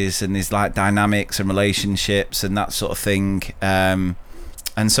ages, and there's like dynamics and relationships and that sort of thing, and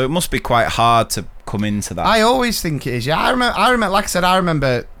so it must be quite hard to come into that. I always think it is. Yeah, I remember. Like I said, I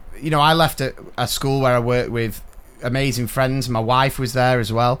remember. I left a school where I worked with amazing friends. My wife was there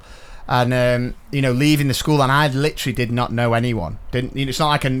as well. And leaving the school, and I literally did not know anyone. It's not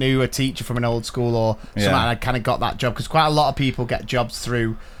like I knew a teacher from an old school or something. Yeah. I kind of got that job because quite a lot of people get jobs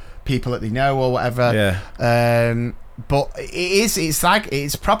through people that they know or whatever. Yeah. But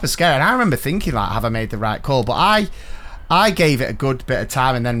it's proper scary. And I remember thinking like, have I made the right call? But I gave it a good bit of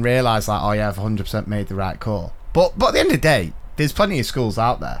time and then realised like, oh yeah, I've 100% made the right call. But at the end of the day, there's plenty of schools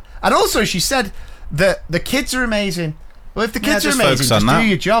out there. And also, she said that the kids are amazing. Well, if the kids are amazing, just do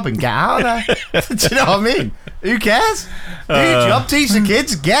your job and get out of there. Do you know what I mean? Who cares? Do your job, teach the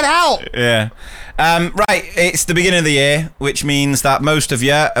kids, get out. Yeah. Right, it's the beginning of the year, which means that most of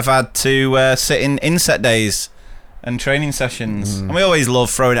you have had to sit in inset days and training sessions. And we always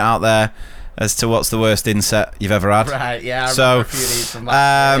love throwing it out there as to what's the worst inset you've ever had. Right, yeah. I remember a few of these from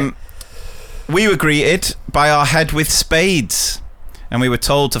last year. We were greeted by our head with spades, and we were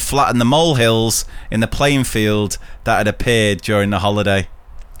told to flatten the molehills in the playing field that had appeared during the holiday.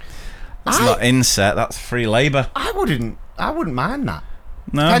 That's not inset, that's free labour. I wouldn't mind that.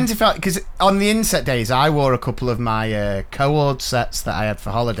 No. Depends if because on the inset days I wore a couple of my co-ord sets that I had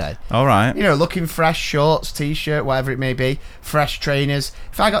for holiday. All right. Looking fresh, shorts, t-shirt, whatever it may be, fresh trainers.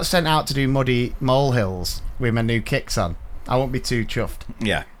 If I got sent out to do muddy molehills with my new kicks on, I won't be too chuffed.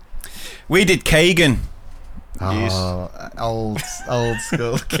 Yeah. We did Kagan. Oh, old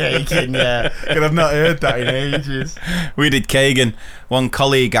school Kagan, yeah. Because I've not heard that in ages. We did Kagan. One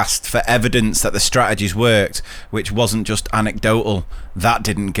colleague asked for evidence that the strategies worked, which wasn't just anecdotal. That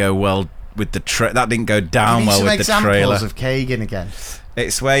didn't go well with the that didn't go down well with the trailer. Examples of Kagan again.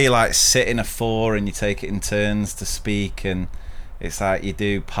 It's where you like sit in a four and you take it in turns to speak, and it's like you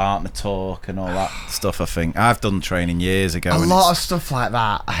do partner talk and all that stuff. I think I've done training years ago. A lot of stuff like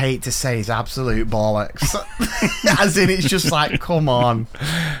that, I hate to say, is absolute bollocks. As in, it's just like, come on.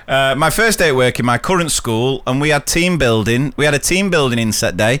 My first day at work in my current school, and we had team building. We had a team building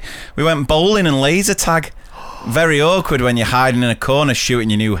inset day. We went bowling and laser tag. Very awkward when you're hiding in a corner shooting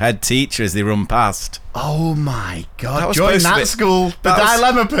your new head teacher as they run past. Oh my God! That was Join supposed to that be- school. The that was-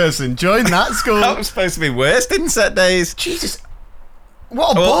 dilemma person. Join that school. That was supposed to be worst inset days. Jesus.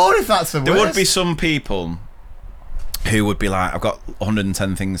 What a Well, bore if that's the worst. There would be some people who would be like, I've got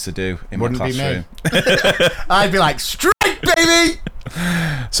 110 things to do in Wouldn't my be me. classroom. I'd be like, strike, baby!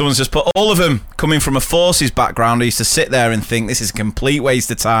 Someone's just put all of them coming from a forces background. I used to sit there and think this is a complete waste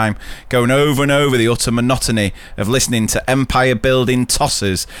of time, going over and over the utter monotony of listening to empire building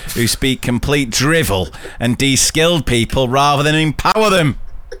tossers who speak complete drivel and de-skilled people rather than empower them.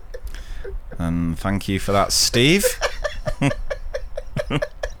 And thank you for that, Steve.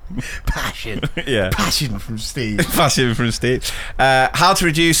 Passion. Yeah. Passion from Steve. Passion from Steve. How to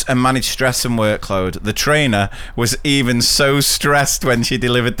reduce and manage stress and workload. The trainer was even so stressed when she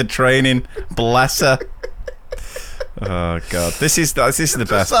delivered the training. Bless her. Oh God, this is the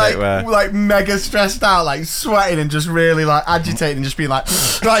best bit where like mega stressed out, like sweating and just really like agitating and just being like,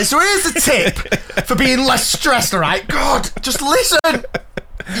 right, so here's the tip for being less stressed, alright? God, just listen.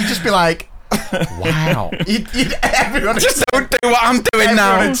 You'd just be like, wow. Everyone just don't do what I'm doing everyone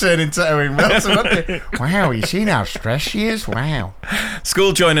now. would turn into Owen Wilson, wouldn't they? Wow, you seen how stressed she is? Wow.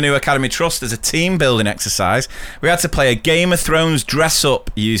 School joined a new Academy Trust as a team building exercise. We had to play a Game of Thrones dress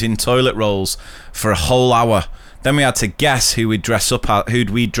up using toilet rolls for a whole hour. Then we had to guess who'd we dressed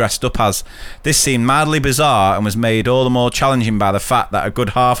up as. This seemed mildly bizarre and was made all the more challenging by the fact that a good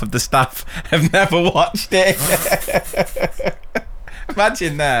half of the staff have never watched it.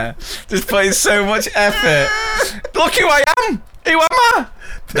 Imagine there, just putting so much effort. Look who I am. Who am I?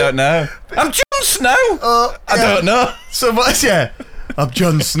 Don't know. I'm Jon Snow. I don't know. So much, yeah. I'm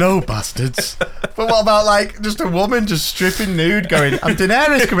Jon Snow, bastards. But what about like just a woman just stripping nude going, I'm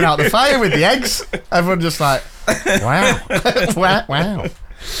Daenerys coming out the fire with the eggs. Everyone just like, wow. wow.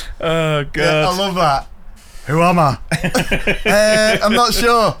 Oh God. Yeah, I love that. Who am I? I'm not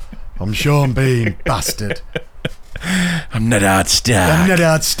sure. I'm Sean Bean, bastard. I'm Ned Stark. I'm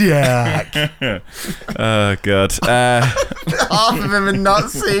Ned Stark. Oh God. Half of them have not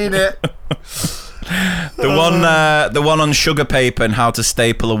seen it. The one on sugar paper and how to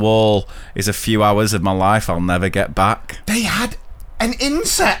staple a wall is a few hours of my life I'll never get back. They had an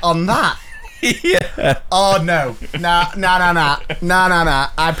inset on that. Yeah. Oh no. Nah.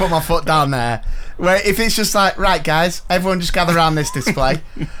 I put my foot down there. Where if it's just like, right guys, everyone just gather around this display.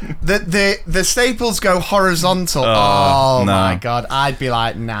 The staples go horizontal. Oh no. my God. I'd be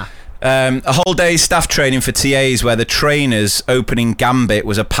like, nah. A whole day's staff training for TAs where the trainer's opening gambit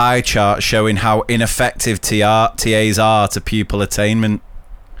was a pie chart showing how ineffective TAs are to pupil attainment.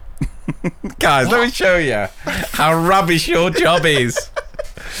 Guys, let me show you how rubbish your job is.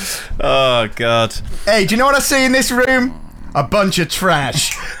 Oh God. Hey, do you know what I see in this room? A bunch of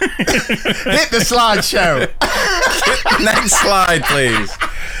trash. Hit the slideshow. Next slide, please.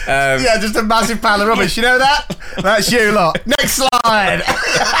 Yeah, just a massive pile of rubbish. You know that? That's you lot. Next slide.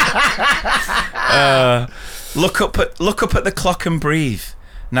 Look up at the clock and breathe.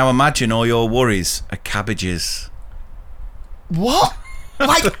 Now imagine all your worries are cabbages. What?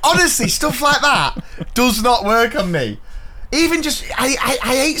 Like, honestly, stuff like that does not work on me. Even just, I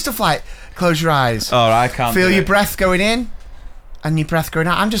hate stuff like, close your eyes. Oh, I can't Feel do your it. breath going in and your breath going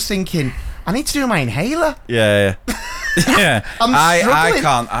out. I'm just thinking, I need to do my inhaler. Yeah. Yeah. I'm I struggling.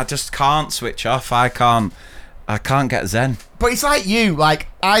 can't. I just can't switch off. I can't get zen. But it's like you, like,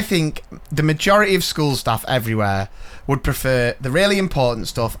 I think the majority of school staff everywhere would prefer the really important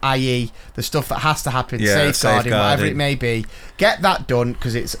stuff, i.e. the stuff that has to happen, Yeah, safeguarding, whatever safeguarding. it may be. Get that done,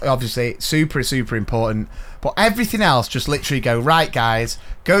 because it's obviously super, super important. But everything else, just literally go, right, guys,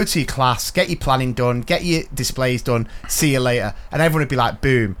 go to your class, get your planning done, get your displays done, see you later. And everyone would be like,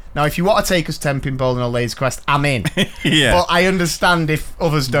 boom. Now, if you want to take us temping, bowling or Laser Quest, I'm in. Yeah. But I understand if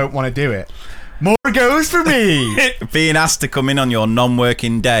others don't want to do it. More goes for me. Being asked to come in on your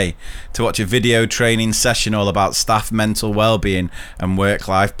non-working day to watch a video training session all about staff mental well-being and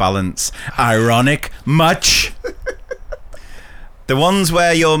work-life balance. Ironic? Much? The ones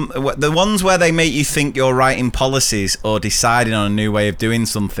where they make you think you're writing policies or deciding on a new way of doing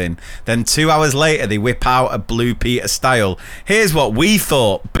something, then 2 hours later they whip out a Blue Peter style. Here's what we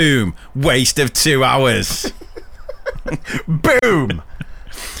thought. Boom. Waste of 2 hours. Boom.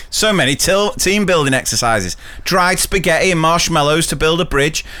 So many team building exercises. Dried spaghetti and marshmallows to build a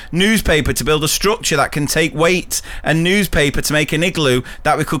bridge, newspaper to build a structure that can take weight, and newspaper to make an igloo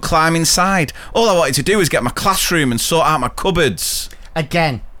that we could climb inside. All I wanted to do was get my classroom and sort out my cupboards.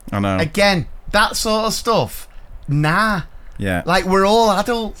 Again, that sort of stuff. Nah. Yeah. Like, we're all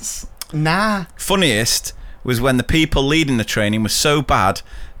adults. Nah. Funniest was when the people leading the training were so bad,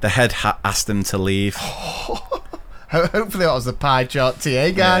 the head asked them to leave. Hopefully that was the pie chart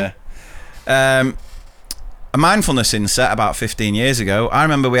TA guy. Yeah. A mindfulness inset about 15 years ago, I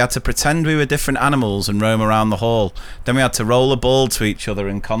remember we had to pretend we were different animals and roam around the hall. Then we had to roll a ball to each other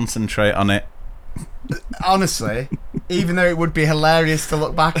and concentrate on it. Honestly, even though it would be hilarious to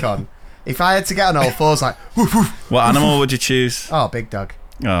look back on, if I had to get on all fours like... Woof, woof, What animal would you choose? Oh, big dog.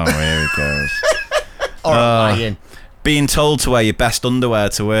 Oh, here it goes. Or a lion. Being told to wear your best underwear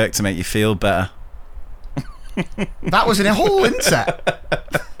to work to make you feel better. That was in a whole inset.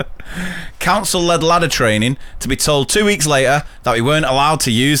 Council-led ladder training to be told 2 weeks later that we weren't allowed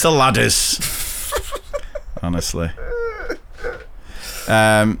to use the ladders. Honestly.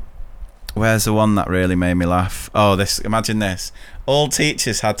 Where's the one that really made me laugh? Oh, imagine this. All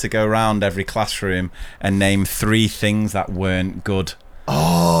teachers had to go round every classroom and name 3 things that weren't good.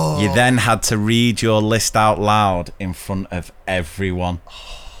 Oh. You then had to read your list out loud in front of everyone.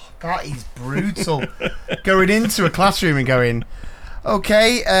 That is brutal. Going into a classroom and going,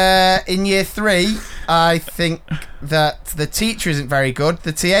 okay, in year 3, I think that the teacher isn't very good,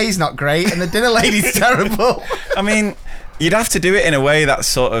 the TA's not great, and the dinner lady's terrible. I mean, you'd have to do it in a way that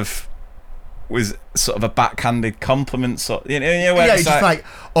sort of was sort of a backhanded compliment. Where Yeah, it's just like,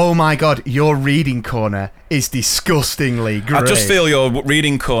 oh my God, your reading corner is disgustingly great. I just feel your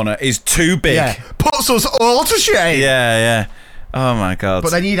reading corner is too big. Yeah, puts us all to shame. Yeah. Oh my God.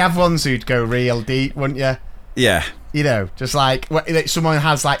 But then you'd have ones who'd go real deep, wouldn't you? Yeah. You know, just like someone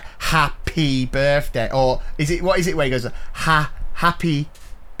has like happy birthday, or what is it where he goes happy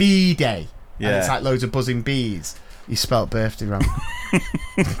bee day, yeah, and it's like loads of buzzing bees. You spelt birthday wrong.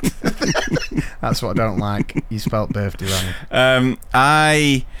 That's what I don't like. You spelt birthday wrong.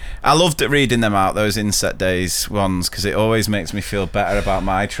 I loved reading them out, those inset days ones, because it always makes me feel better about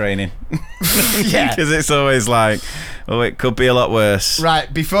my training. Yeah, because it's always like, oh, it could be a lot worse.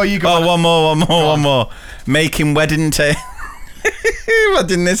 Right, before you go. Oh, one more. Making wedding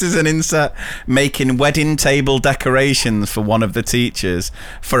Imagine this is an inset. Making wedding table decorations for one of the teachers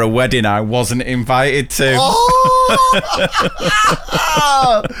for a wedding I wasn't invited to. Oh!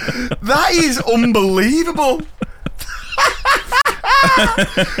 That is unbelievable.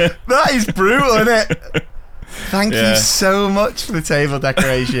 That is brutal, isn't it? Thank you so much for the table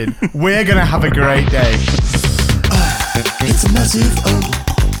decoration. We're going to have a great day. It's a massive O.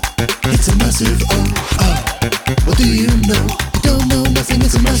 It's a massive O. What do you know? You don't know nothing.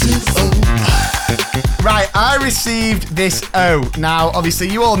 It's a massive O. Right, I received this O. Now, obviously,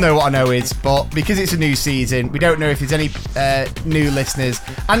 you all know what an O is, but because it's a new season, we don't know if there's any new listeners.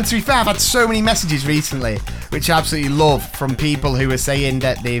 And to be fair, I've had so many messages recently, which I absolutely love, from people who are saying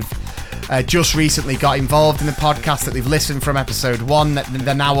that they've just recently got involved in the podcast, that they've listened from episode 1, that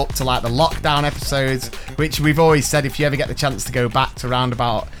they're now up to like the lockdown episodes, which we've always said if you ever get the chance to go back to round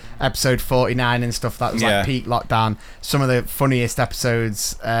about episode 49 and stuff, that was like peak lockdown, some of the funniest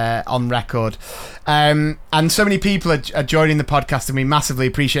episodes on record, and so many people are joining the podcast, and we massively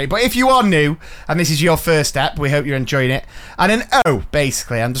appreciate it. But if you are new and this is your first step, we hope you're enjoying it. And an O,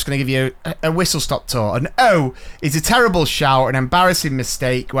 basically, I'm just going to give you a whistle stop tour. An O is a terrible shout, an embarrassing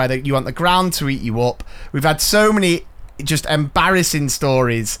mistake where you want the ground to eat you up. We've had so many just embarrassing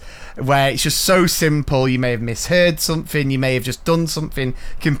stories where it's just so simple. You may have misheard something, you may have just done something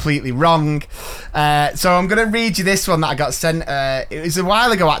completely wrong. So I'm going to read you this one that I got sent. It was a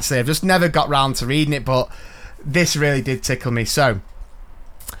while ago, actually. I've just never got round to reading it, but this really did tickle me. So,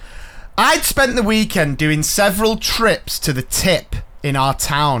 I'd spent the weekend doing several trips to the Tip in our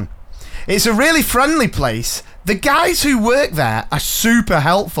town. It's a really friendly place. The guys who work there are super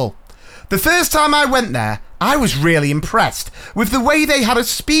helpful. The first time I went there, I was really impressed with the way they had a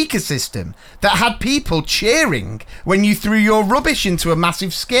speaker system that had people cheering when you threw your rubbish into a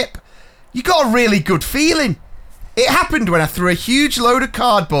massive skip. You got a really good feeling. It happened when I threw a huge load of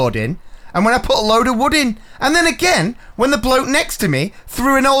cardboard in, and when I put a load of wood in, and then again when the bloke next to me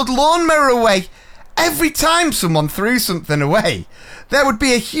threw an old lawnmower away. Every time someone threw something away, there would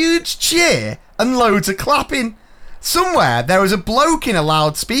be a huge cheer and loads of clapping. Somewhere there was a bloke in a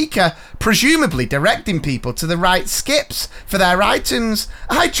loudspeaker, presumably directing people to the right skips for their items.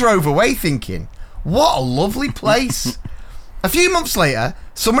 I drove away thinking, what a lovely place. A few months later,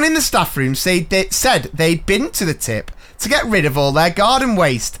 someone in the staff room said they'd been to the Tip to get rid of all their garden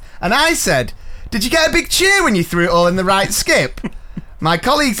waste. And I said, did you get a big cheer when you threw it all in the right skip? My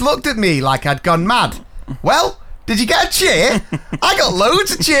colleagues looked at me like I'd gone mad. Well, did you get a cheer? I got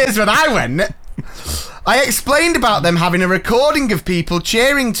loads of cheers when I went. I explained about them having a recording of people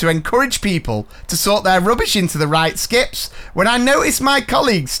cheering to encourage people to sort their rubbish into the right skips when I noticed my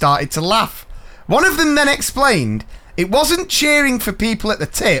colleagues started to laugh. One of them then explained it wasn't cheering for people at the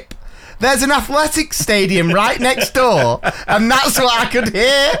tip. There's an athletics stadium right next door, and that's what I could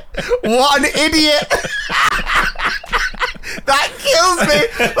hear. What an idiot. That kills me.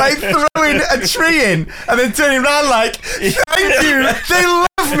 Like throwing a tree in and then turning around like, thank you. They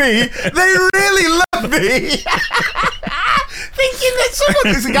love me. They really love me. Thinking that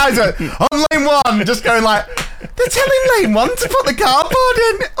there's a guy's on lane 1 just going like, they're telling lane 1 to put the cardboard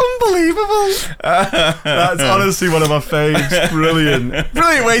in. Unbelievable. That's honestly one of my faves. Brilliant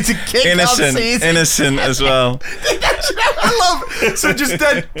way to kick off season. Innocent as well. I love so just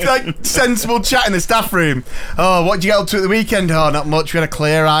dead like sensible chat in the staff room. Oh, what did you get up to at the weekend? Oh, not much. We had a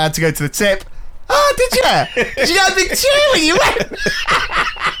clear. I had to go to the tip. Oh, did you? Did you get a big cheer when you went?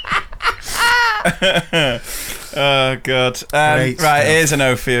 Oh, God. Right, here's an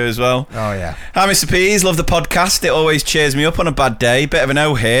O for you as well. Oh, yeah. Hi, Mr. Pease. Love the podcast. It always cheers me up on a bad day. Bit of an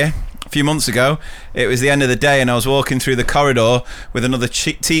O here. A few months ago, it was the end of the day and I was walking through the corridor with another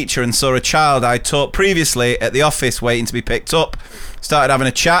teacher and saw a child I taught previously at the office waiting to be picked up. Started having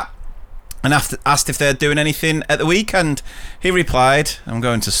a chat and asked if they're doing anything at the weekend. He replied, I'm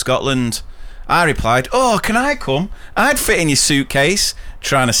going to Scotland. I replied, oh, can I come? I'd fit in your suitcase.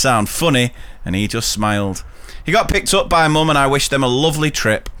 Trying to sound funny, and he just smiled. He got picked up by mum and I wished them a lovely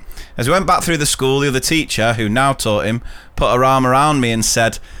trip. As we went back through the school, the other teacher, who now taught him, put her arm around me and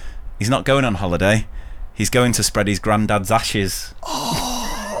said, he's not going on holiday. He's going to spread his granddad's ashes.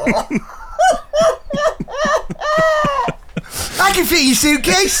 Oh. I can fit in your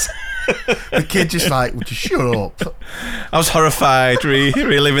suitcase. The kid just like, would you shut up? I was horrified,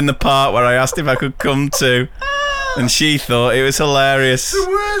 reliving the part where I asked if I could come to. And she thought it was hilarious. The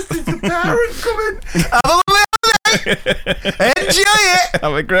worst is the parent coming. Have a lovely holiday. Enjoy it.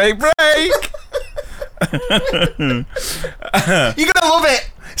 Have a great break. You're going to love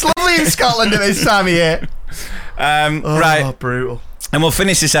it. It's lovely in Scotland at this time of year. Right. Brutal. And we'll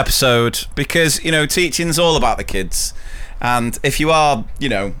finish this episode because, teaching's all about the kids. And if you are,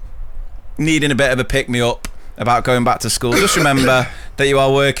 needing a bit of a pick-me-up about going back to school, just remember that you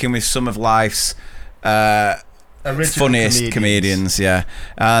are working with some of life's funniest comedians, yeah.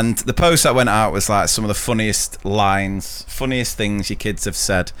 And the post that went out was like some of the funniest lines, funniest things your kids have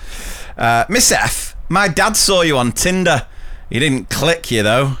said. Miss F, my dad saw you on Tinder. He didn't click you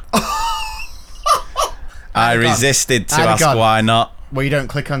though. I resisted to ask why not. Well, you don't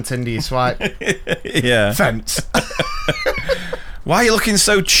click on Tinder, you swipe. Yeah. Fence. Why are you looking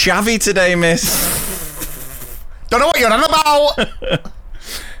so chavvy today, miss? Don't know what you're on about.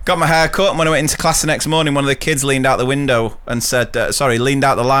 Got my hair cut, and when I went into class the next morning, one of the kids leaned out the window and said, leaned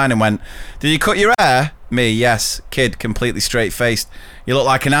out the line and went, did you cut your hair? Me, yes. Kid, completely straight-faced. You look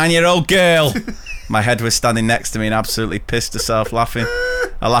like a 9-year-old girl. My head was standing next to me and absolutely pissed herself laughing.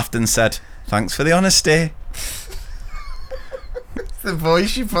 I laughed and said, thanks for the honesty. The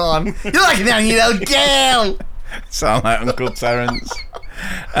voice you put on. You're like a 9-year-old girl. Sound like Uncle Terence.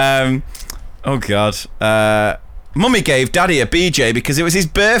 Oh, God. Mummy gave Daddy a BJ because it was his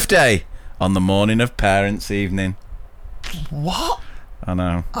birthday on the morning of parents' evening. What? I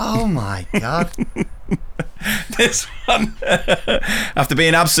know. Oh my God. This one. After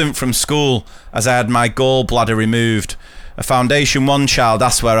being absent from school as I had my gallbladder removed, a Foundation 1 child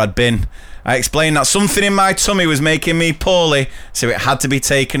asked where I'd been. I explained that something in my tummy was making me poorly, so it had to be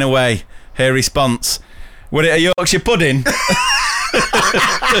taken away. Her response, were it a Yorkshire pudding?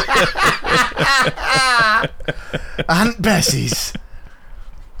 Aunt Bessie's.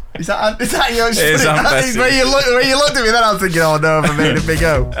 Is that your? It is Aunt Bessie. When you looked at me, then I was thinking, oh no, I've made a big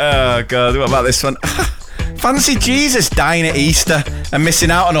O. Oh God, what about this one? Fancy Jesus dying at Easter and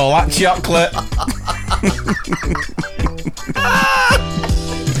missing out on all that chocolate.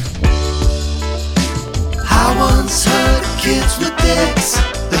 I once heard kids with dicks.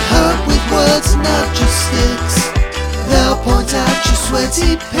 They hurt with words and not just sticks. They'll point out your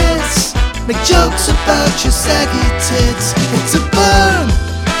sweaty pits, make jokes about your saggy tits. It's a burn,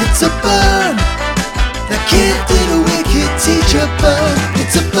 it's a burn. That kid did a wicked teacher burn.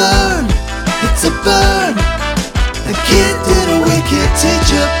 It's a burn, it's a burn. That kid did a wicked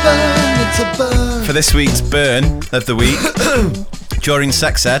teacher burn. It's a burn. For this week's burn of the week, during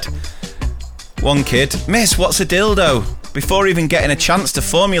sex ed, one kid, Miss, what's a dildo? Before even getting a chance to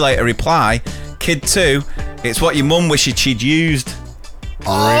formulate a reply, kid 2, it's what your mum wished she'd used.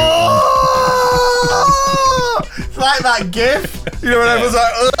 Oh! It's like that gif. You know when everyone's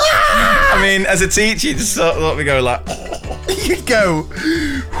like, ugh. I mean, as a teacher, you just sort of let me go like, You'd go,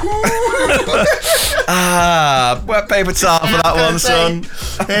 wet paper towel for that one, son.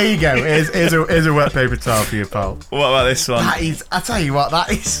 There you go. Here's a wet paper towel for you, pal. What about this one? That is, I tell you what,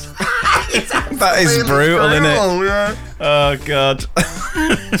 that is. It's That is brutal, isn't it? Yeah. Oh, God.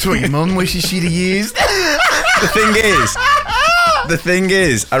 That's what your mum wishes she'd have used. The thing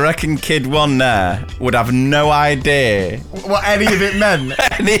is, I reckon Kid 1 there would have no idea What any of it meant.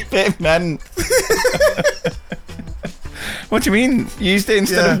 any of it meant. What do you mean? Used it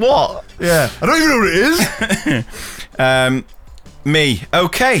instead of what? Yeah. I don't even know what it is. Me.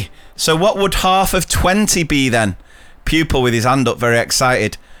 Okay. So what would half of 20 be then? Pupil with his hand up, very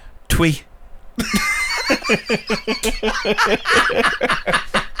excited. Twee.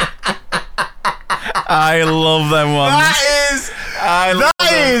 I love them ones. That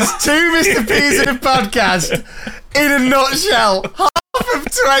is two Mr. P's in a podcast in a nutshell. Half of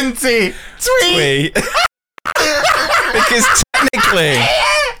 20. Tweet. Twee. Because technically,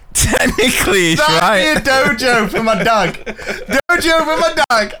 it's That'd right. be a dojo for my dog. Dojo for my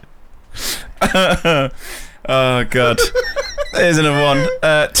dog. Oh, God. Here's another one.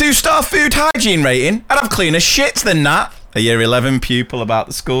 2-star food hygiene rating. I'd have cleaner shits than that. A year 11 pupil about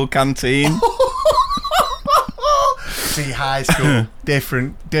the school canteen. See, high school.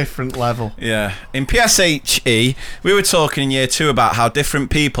 different level. Yeah. In PSHE, we were talking in year 2 about how different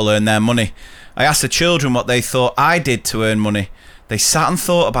people earn their money. I asked the children what they thought I did to earn money. They sat and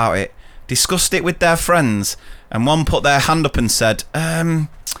thought about it, discussed it with their friends, and one put their hand up and said,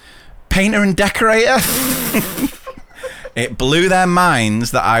 painter and decorator? It blew their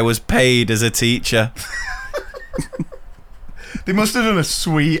minds that I was paid as a teacher. They must have done a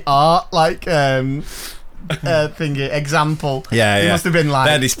sweet art, thingy, example. Yeah, It must have been like...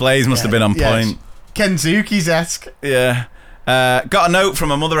 their displays must have been on point. Kenzuki's-esque. Yeah. Got a note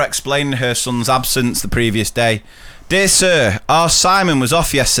from a mother explaining her son's absence the previous day. Dear sir, our Simon was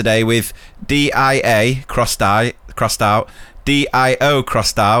off yesterday with DIA crossed out, DIO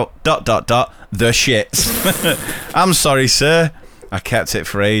crossed out, ... the shits. I'm sorry, sir. I kept it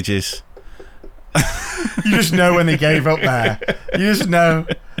for ages. You just know when they gave up there. You just know.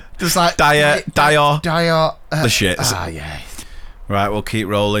 Just like... Dio. The shits. Ah, yeah. Right, we'll keep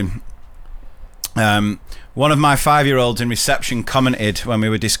rolling. One of my 5-year-olds in reception commented when we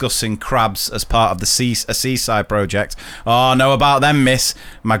were discussing crabs as part of the a seaside project. Oh, know about them, miss.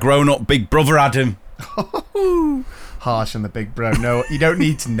 My grown-up big brother had him. Harsh on the big bro. No, you don't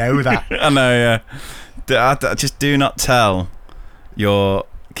need to know that. I know, yeah. Just do not tell your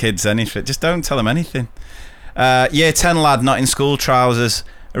kids anything. Just don't tell them anything. Year 10 lad not in school trousers.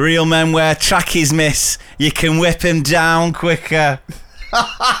 Real men wear trackies, miss. You can whip him down quicker.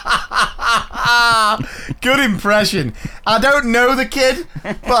 Good impression. I don't know the kid,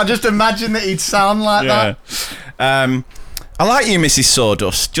 but I just imagine that he'd sound like that. I like you, Mrs.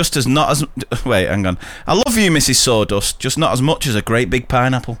 Sawdust, just as not as... Wait, hang on. I love you, Mrs. Sawdust, just not as much as a great big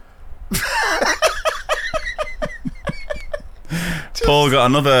pineapple. Paul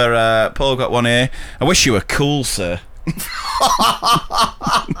got one here. I wish you were cool, sir.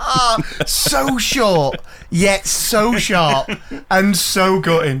 So short, yet so sharp, and so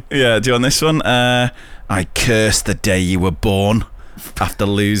gutting. Yeah, do you want this one? I cursed the day you were born after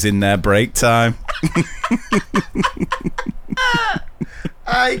losing their break time.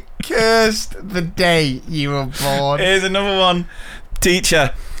 I cursed the day you were born. Here's another one.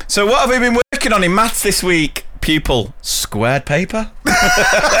 Teacher, so what have we been working on in maths this week? Pupil, squared paper?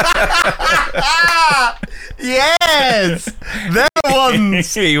 Yes! They're the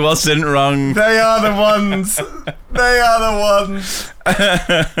ones. He wasn't wrong. They are the ones. They are the ones.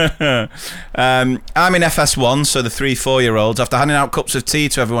 I'm in FS1, so the 3-4-year-olds, after handing out cups of tea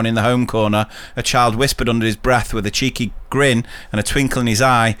to everyone in the home corner, a child whispered under his breath with a cheeky grin and a twinkle in his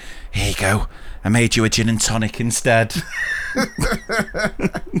eye, "Here you go, I made you a gin and tonic instead."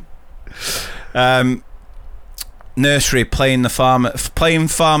 Nursery, playing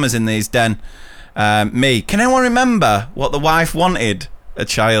farmers in these den. Me, can anyone remember what the wife wanted? A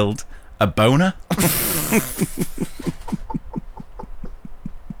child, a boner.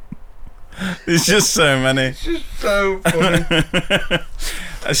 There's just so many. It's just so funny.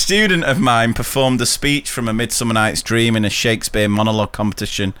 A student of mine performed a speech from A Midsummer Night's Dream in a Shakespeare monologue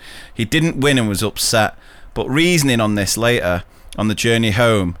competition. He didn't win and was upset, but reasoning on this later, on the journey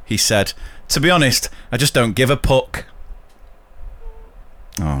home, he said, "To be honest, I just don't give a puck."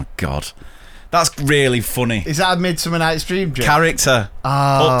 Oh, God. That's really funny. Is that a Midsummer Night's Dream joke? Character.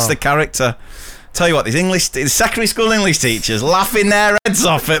 Puck's the character. Tell you what, these secondary school English teachers laughing their heads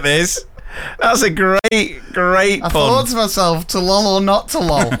off at this. That's a great I pun. thought to myself, to lol or not to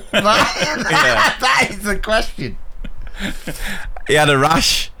lol? That is the question. He had a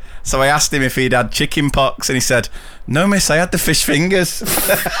rash, so I asked him if he'd had chicken pox, and he said, "No, miss, I had the fish fingers."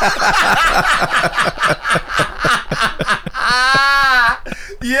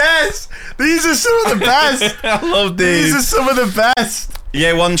 Yes, These are some of the best. I love These these. are some of the best.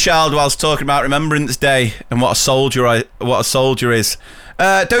 Yeah, one child whilst talking about Remembrance Day and what a soldier is.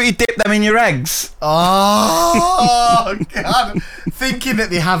 Don't you dip them in your eggs? Oh God! Thinking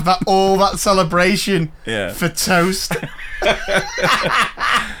that they have all that celebration Yeah. for toast.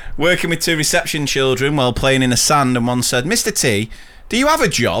 Working with 2 reception children while playing in the sand, and one said, "Mr. T, do you have a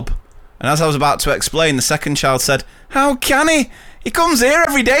job?" And as I was about to explain, the second child said, "How can he? He comes here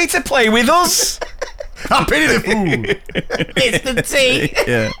every day to play with us." I pity the fool. Mr. T.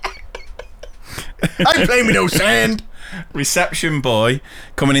 Yeah. I play with no sand. Reception boy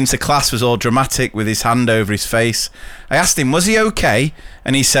coming into class was all dramatic with his hand over his face. I asked him, was he okay?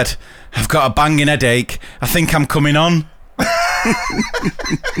 And he said, "I've got a banging headache. I think I'm coming on."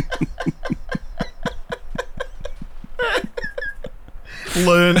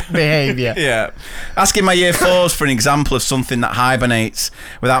 Learned behaviour. Yeah. Asking my year 4s for an example of something that hibernates.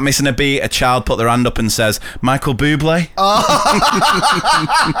 Without missing a beat, a child put their hand up and says, "Michael Bublé."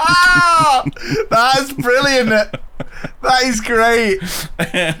 That's brilliant. That is great.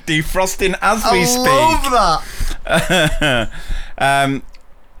 Defrosting as we speak. I love that.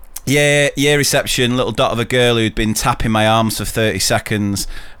 Yeah, reception, little dot of a girl who'd been tapping my arms for 30 seconds.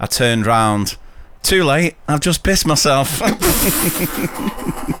 I turned round. Too late, I've just pissed myself.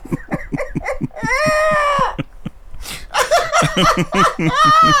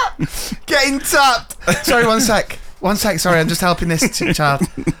 Getting tapped. Sorry, one sec. Sorry, I'm just helping this child.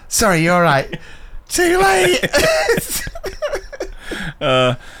 Sorry, you're all right. Too late.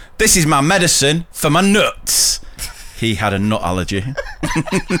 This is my medicine for my nuts. He had a nut allergy. I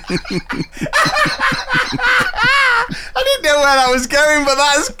didn't know where that was going, but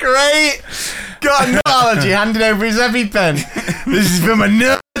that's great. Got a nut allergy, handed over his EpiPen. This is for my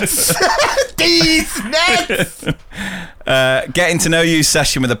nuts. These nuts. Getting to know you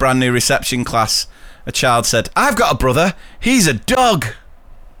session with a brand new reception class. A child said, "I've got a brother. He's a dog."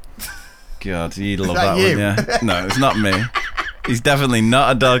 God, you'd love that that you? one, yeah. No, it's not me. He's definitely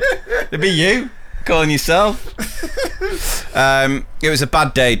not a dog. It'd be you calling yourself. It was a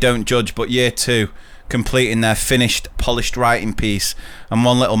bad day, don't judge, but year 2 completing their finished, polished writing piece, and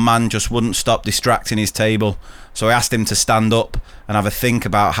one little man just wouldn't stop distracting his table. So I asked him to stand up and have a think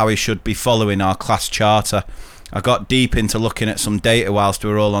about how he should be following our class charter. I got deep into looking at some data whilst we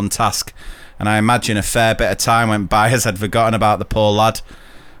were all on task, and I imagine a fair bit of time went by as I'd forgotten about the poor lad.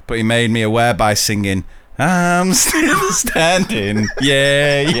 But he made me aware by singing, "I'm still standing."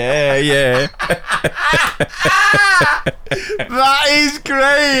 Yeah, yeah, yeah. That is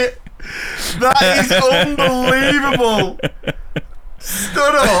great. That is unbelievable.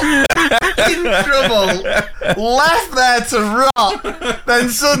 Stood up, in trouble, left there to rot, then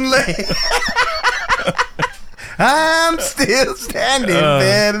suddenly, "I'm still standing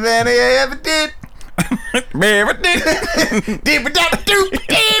better than I ever did."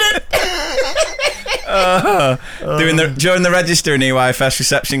 During the register in EYFS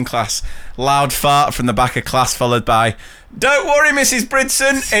reception class, loud fart from the back of class followed by, "Don't worry, Mrs.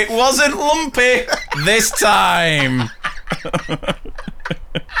 Bridson, it wasn't lumpy this time."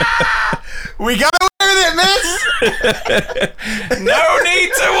 We got away with it, miss. No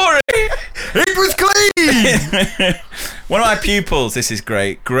need to worry. It was clean. One of my pupils, this is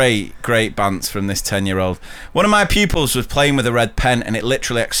great bants from this 10-year-old. One of my pupils was playing with a red pen and it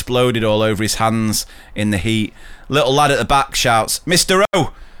literally exploded all over his hands in the heat. Little lad at the back shouts, "Mr.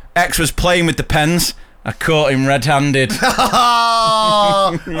 O, X was playing with the pens. I caught him red-handed."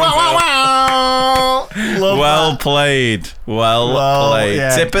 Oh, wow, wow, wow. Love Well that. played. Well played.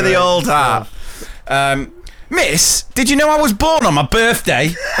 yeah, Tip of the great old hat. Miss, did you know I was born on my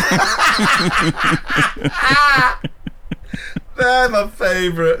birthday? They're my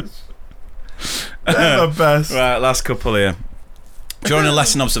favourites. They're my best. Right, last couple here. During a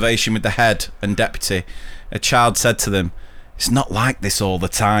lesson observation with the head and deputy, a child said to them, "It's not like this all the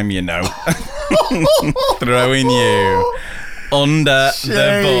time, you know." Throwing you under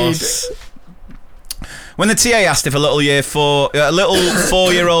the bus. When the TA asked if a little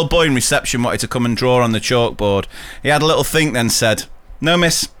 4-year-old boy in reception wanted to come and draw on the chalkboard, he had a little think, then said, "No,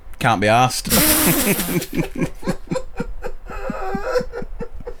 miss, can't be asked."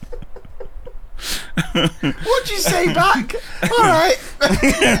 What'd you say back? All right.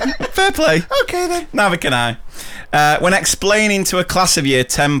 Fair play. Okay then. Neither can I. When explaining to a class of year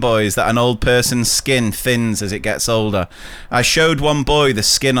 10 boys that an old person's skin thins as it gets older, I showed one boy the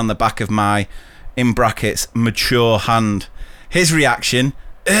skin on the back of my, in brackets, mature hand. His reaction,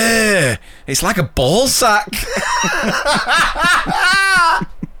 "Ugh, it's like a ball sack."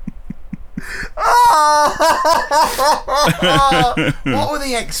 What were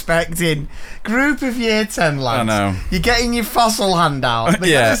they expecting? Group of year 10 lads. I know. You're getting your fossil hand out. They're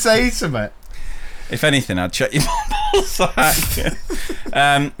Yeah. going to say something. If anything, I'd check your ball sack.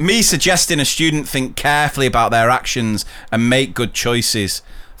 Me suggesting a student think carefully about their actions and make good choices.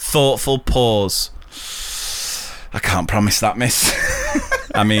 Thoughtful pause. I can't promise that, miss.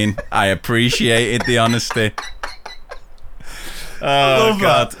 I mean, I appreciated the honesty. Oh, Love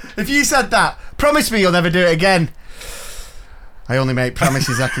God. that. If you said that, promise me you'll never do it again. I only make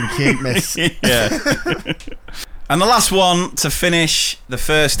promises I can keep, miss. Yeah. And the last one to finish the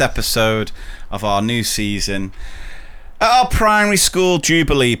first episode of our new season. At our primary school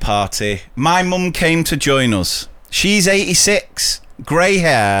Jubilee party, my mum came to join us. She's 86, grey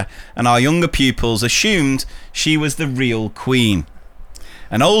hair, and our younger pupils assumed she was the real Queen.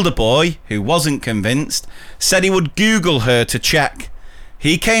 An older boy, who wasn't convinced, said he would Google her to check.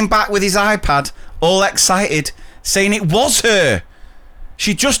 He came back with his iPad, all excited, saying it was her.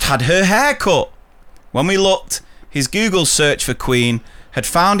 She just had her hair cut. When we looked, his Google search for Queen had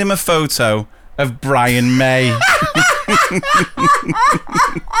found him a photo of Brian May.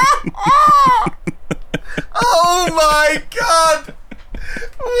 Oh my God!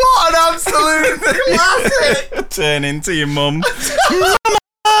 What an absolute classic! Turn into your mum.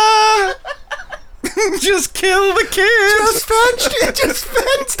 Just kill the kid. Just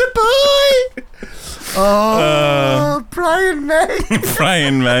fenced the boy. Oh, Brian May.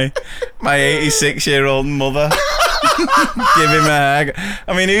 Brian May, my 86-year-old mother. Give him a hag.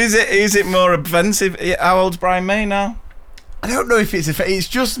 I mean, who's it more offensive? How old's Brian May now? I don't know if it's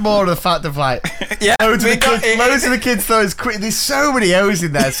just more the fact of like Yeah, loads of we got it. the kids thought it was Queen. There's so many O's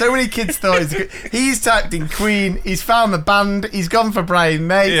in there. So many kids thought it's he's typed in Queen. He's found the band. He's gone for Brian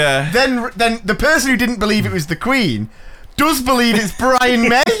May. Yeah. Then the person who didn't believe it was the Queen does believe it's Brian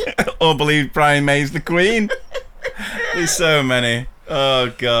May. Or believe Brian May's the Queen. There's so many.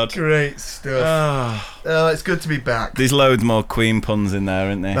 Oh, God. Great stuff. Oh, it's good to be back. There's loads more Queen puns in there,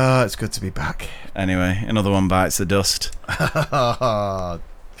 isn't there? Oh, it's good to be back. Anyway, another one bites the dust.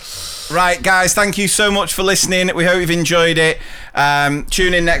 Right, guys, thank you so much for listening. We hope you've enjoyed it.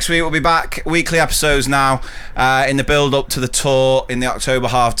 Tune in next week. We'll be back. Weekly episodes now in the build-up to the tour in the October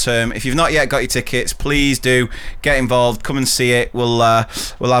half-term. If you've not yet got your tickets, please do get involved. Come and see it. We'll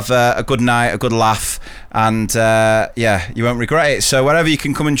have a good night, a good laugh, and yeah, you won't regret it. So wherever you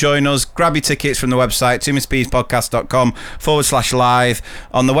can come and join us, grab your tickets from the website, toomispeedspodcast.com/live.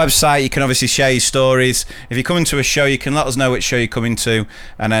 On the website, you can obviously share your stories. If you're coming to a show, you can let us know which show you're coming to,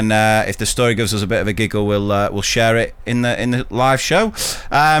 and then if the story gives us a bit of a giggle, we'll share it in the live show.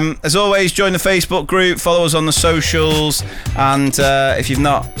 As always, join the Facebook group, follow us on the socials, and if you've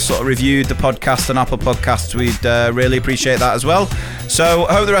not sort of reviewed the podcast on Apple Podcasts, we'd really appreciate that as well. So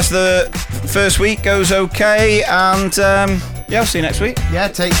I hope the rest of the first week goes okay, and yeah, I'll see you next week. Yeah,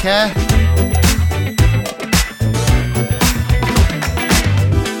 take care.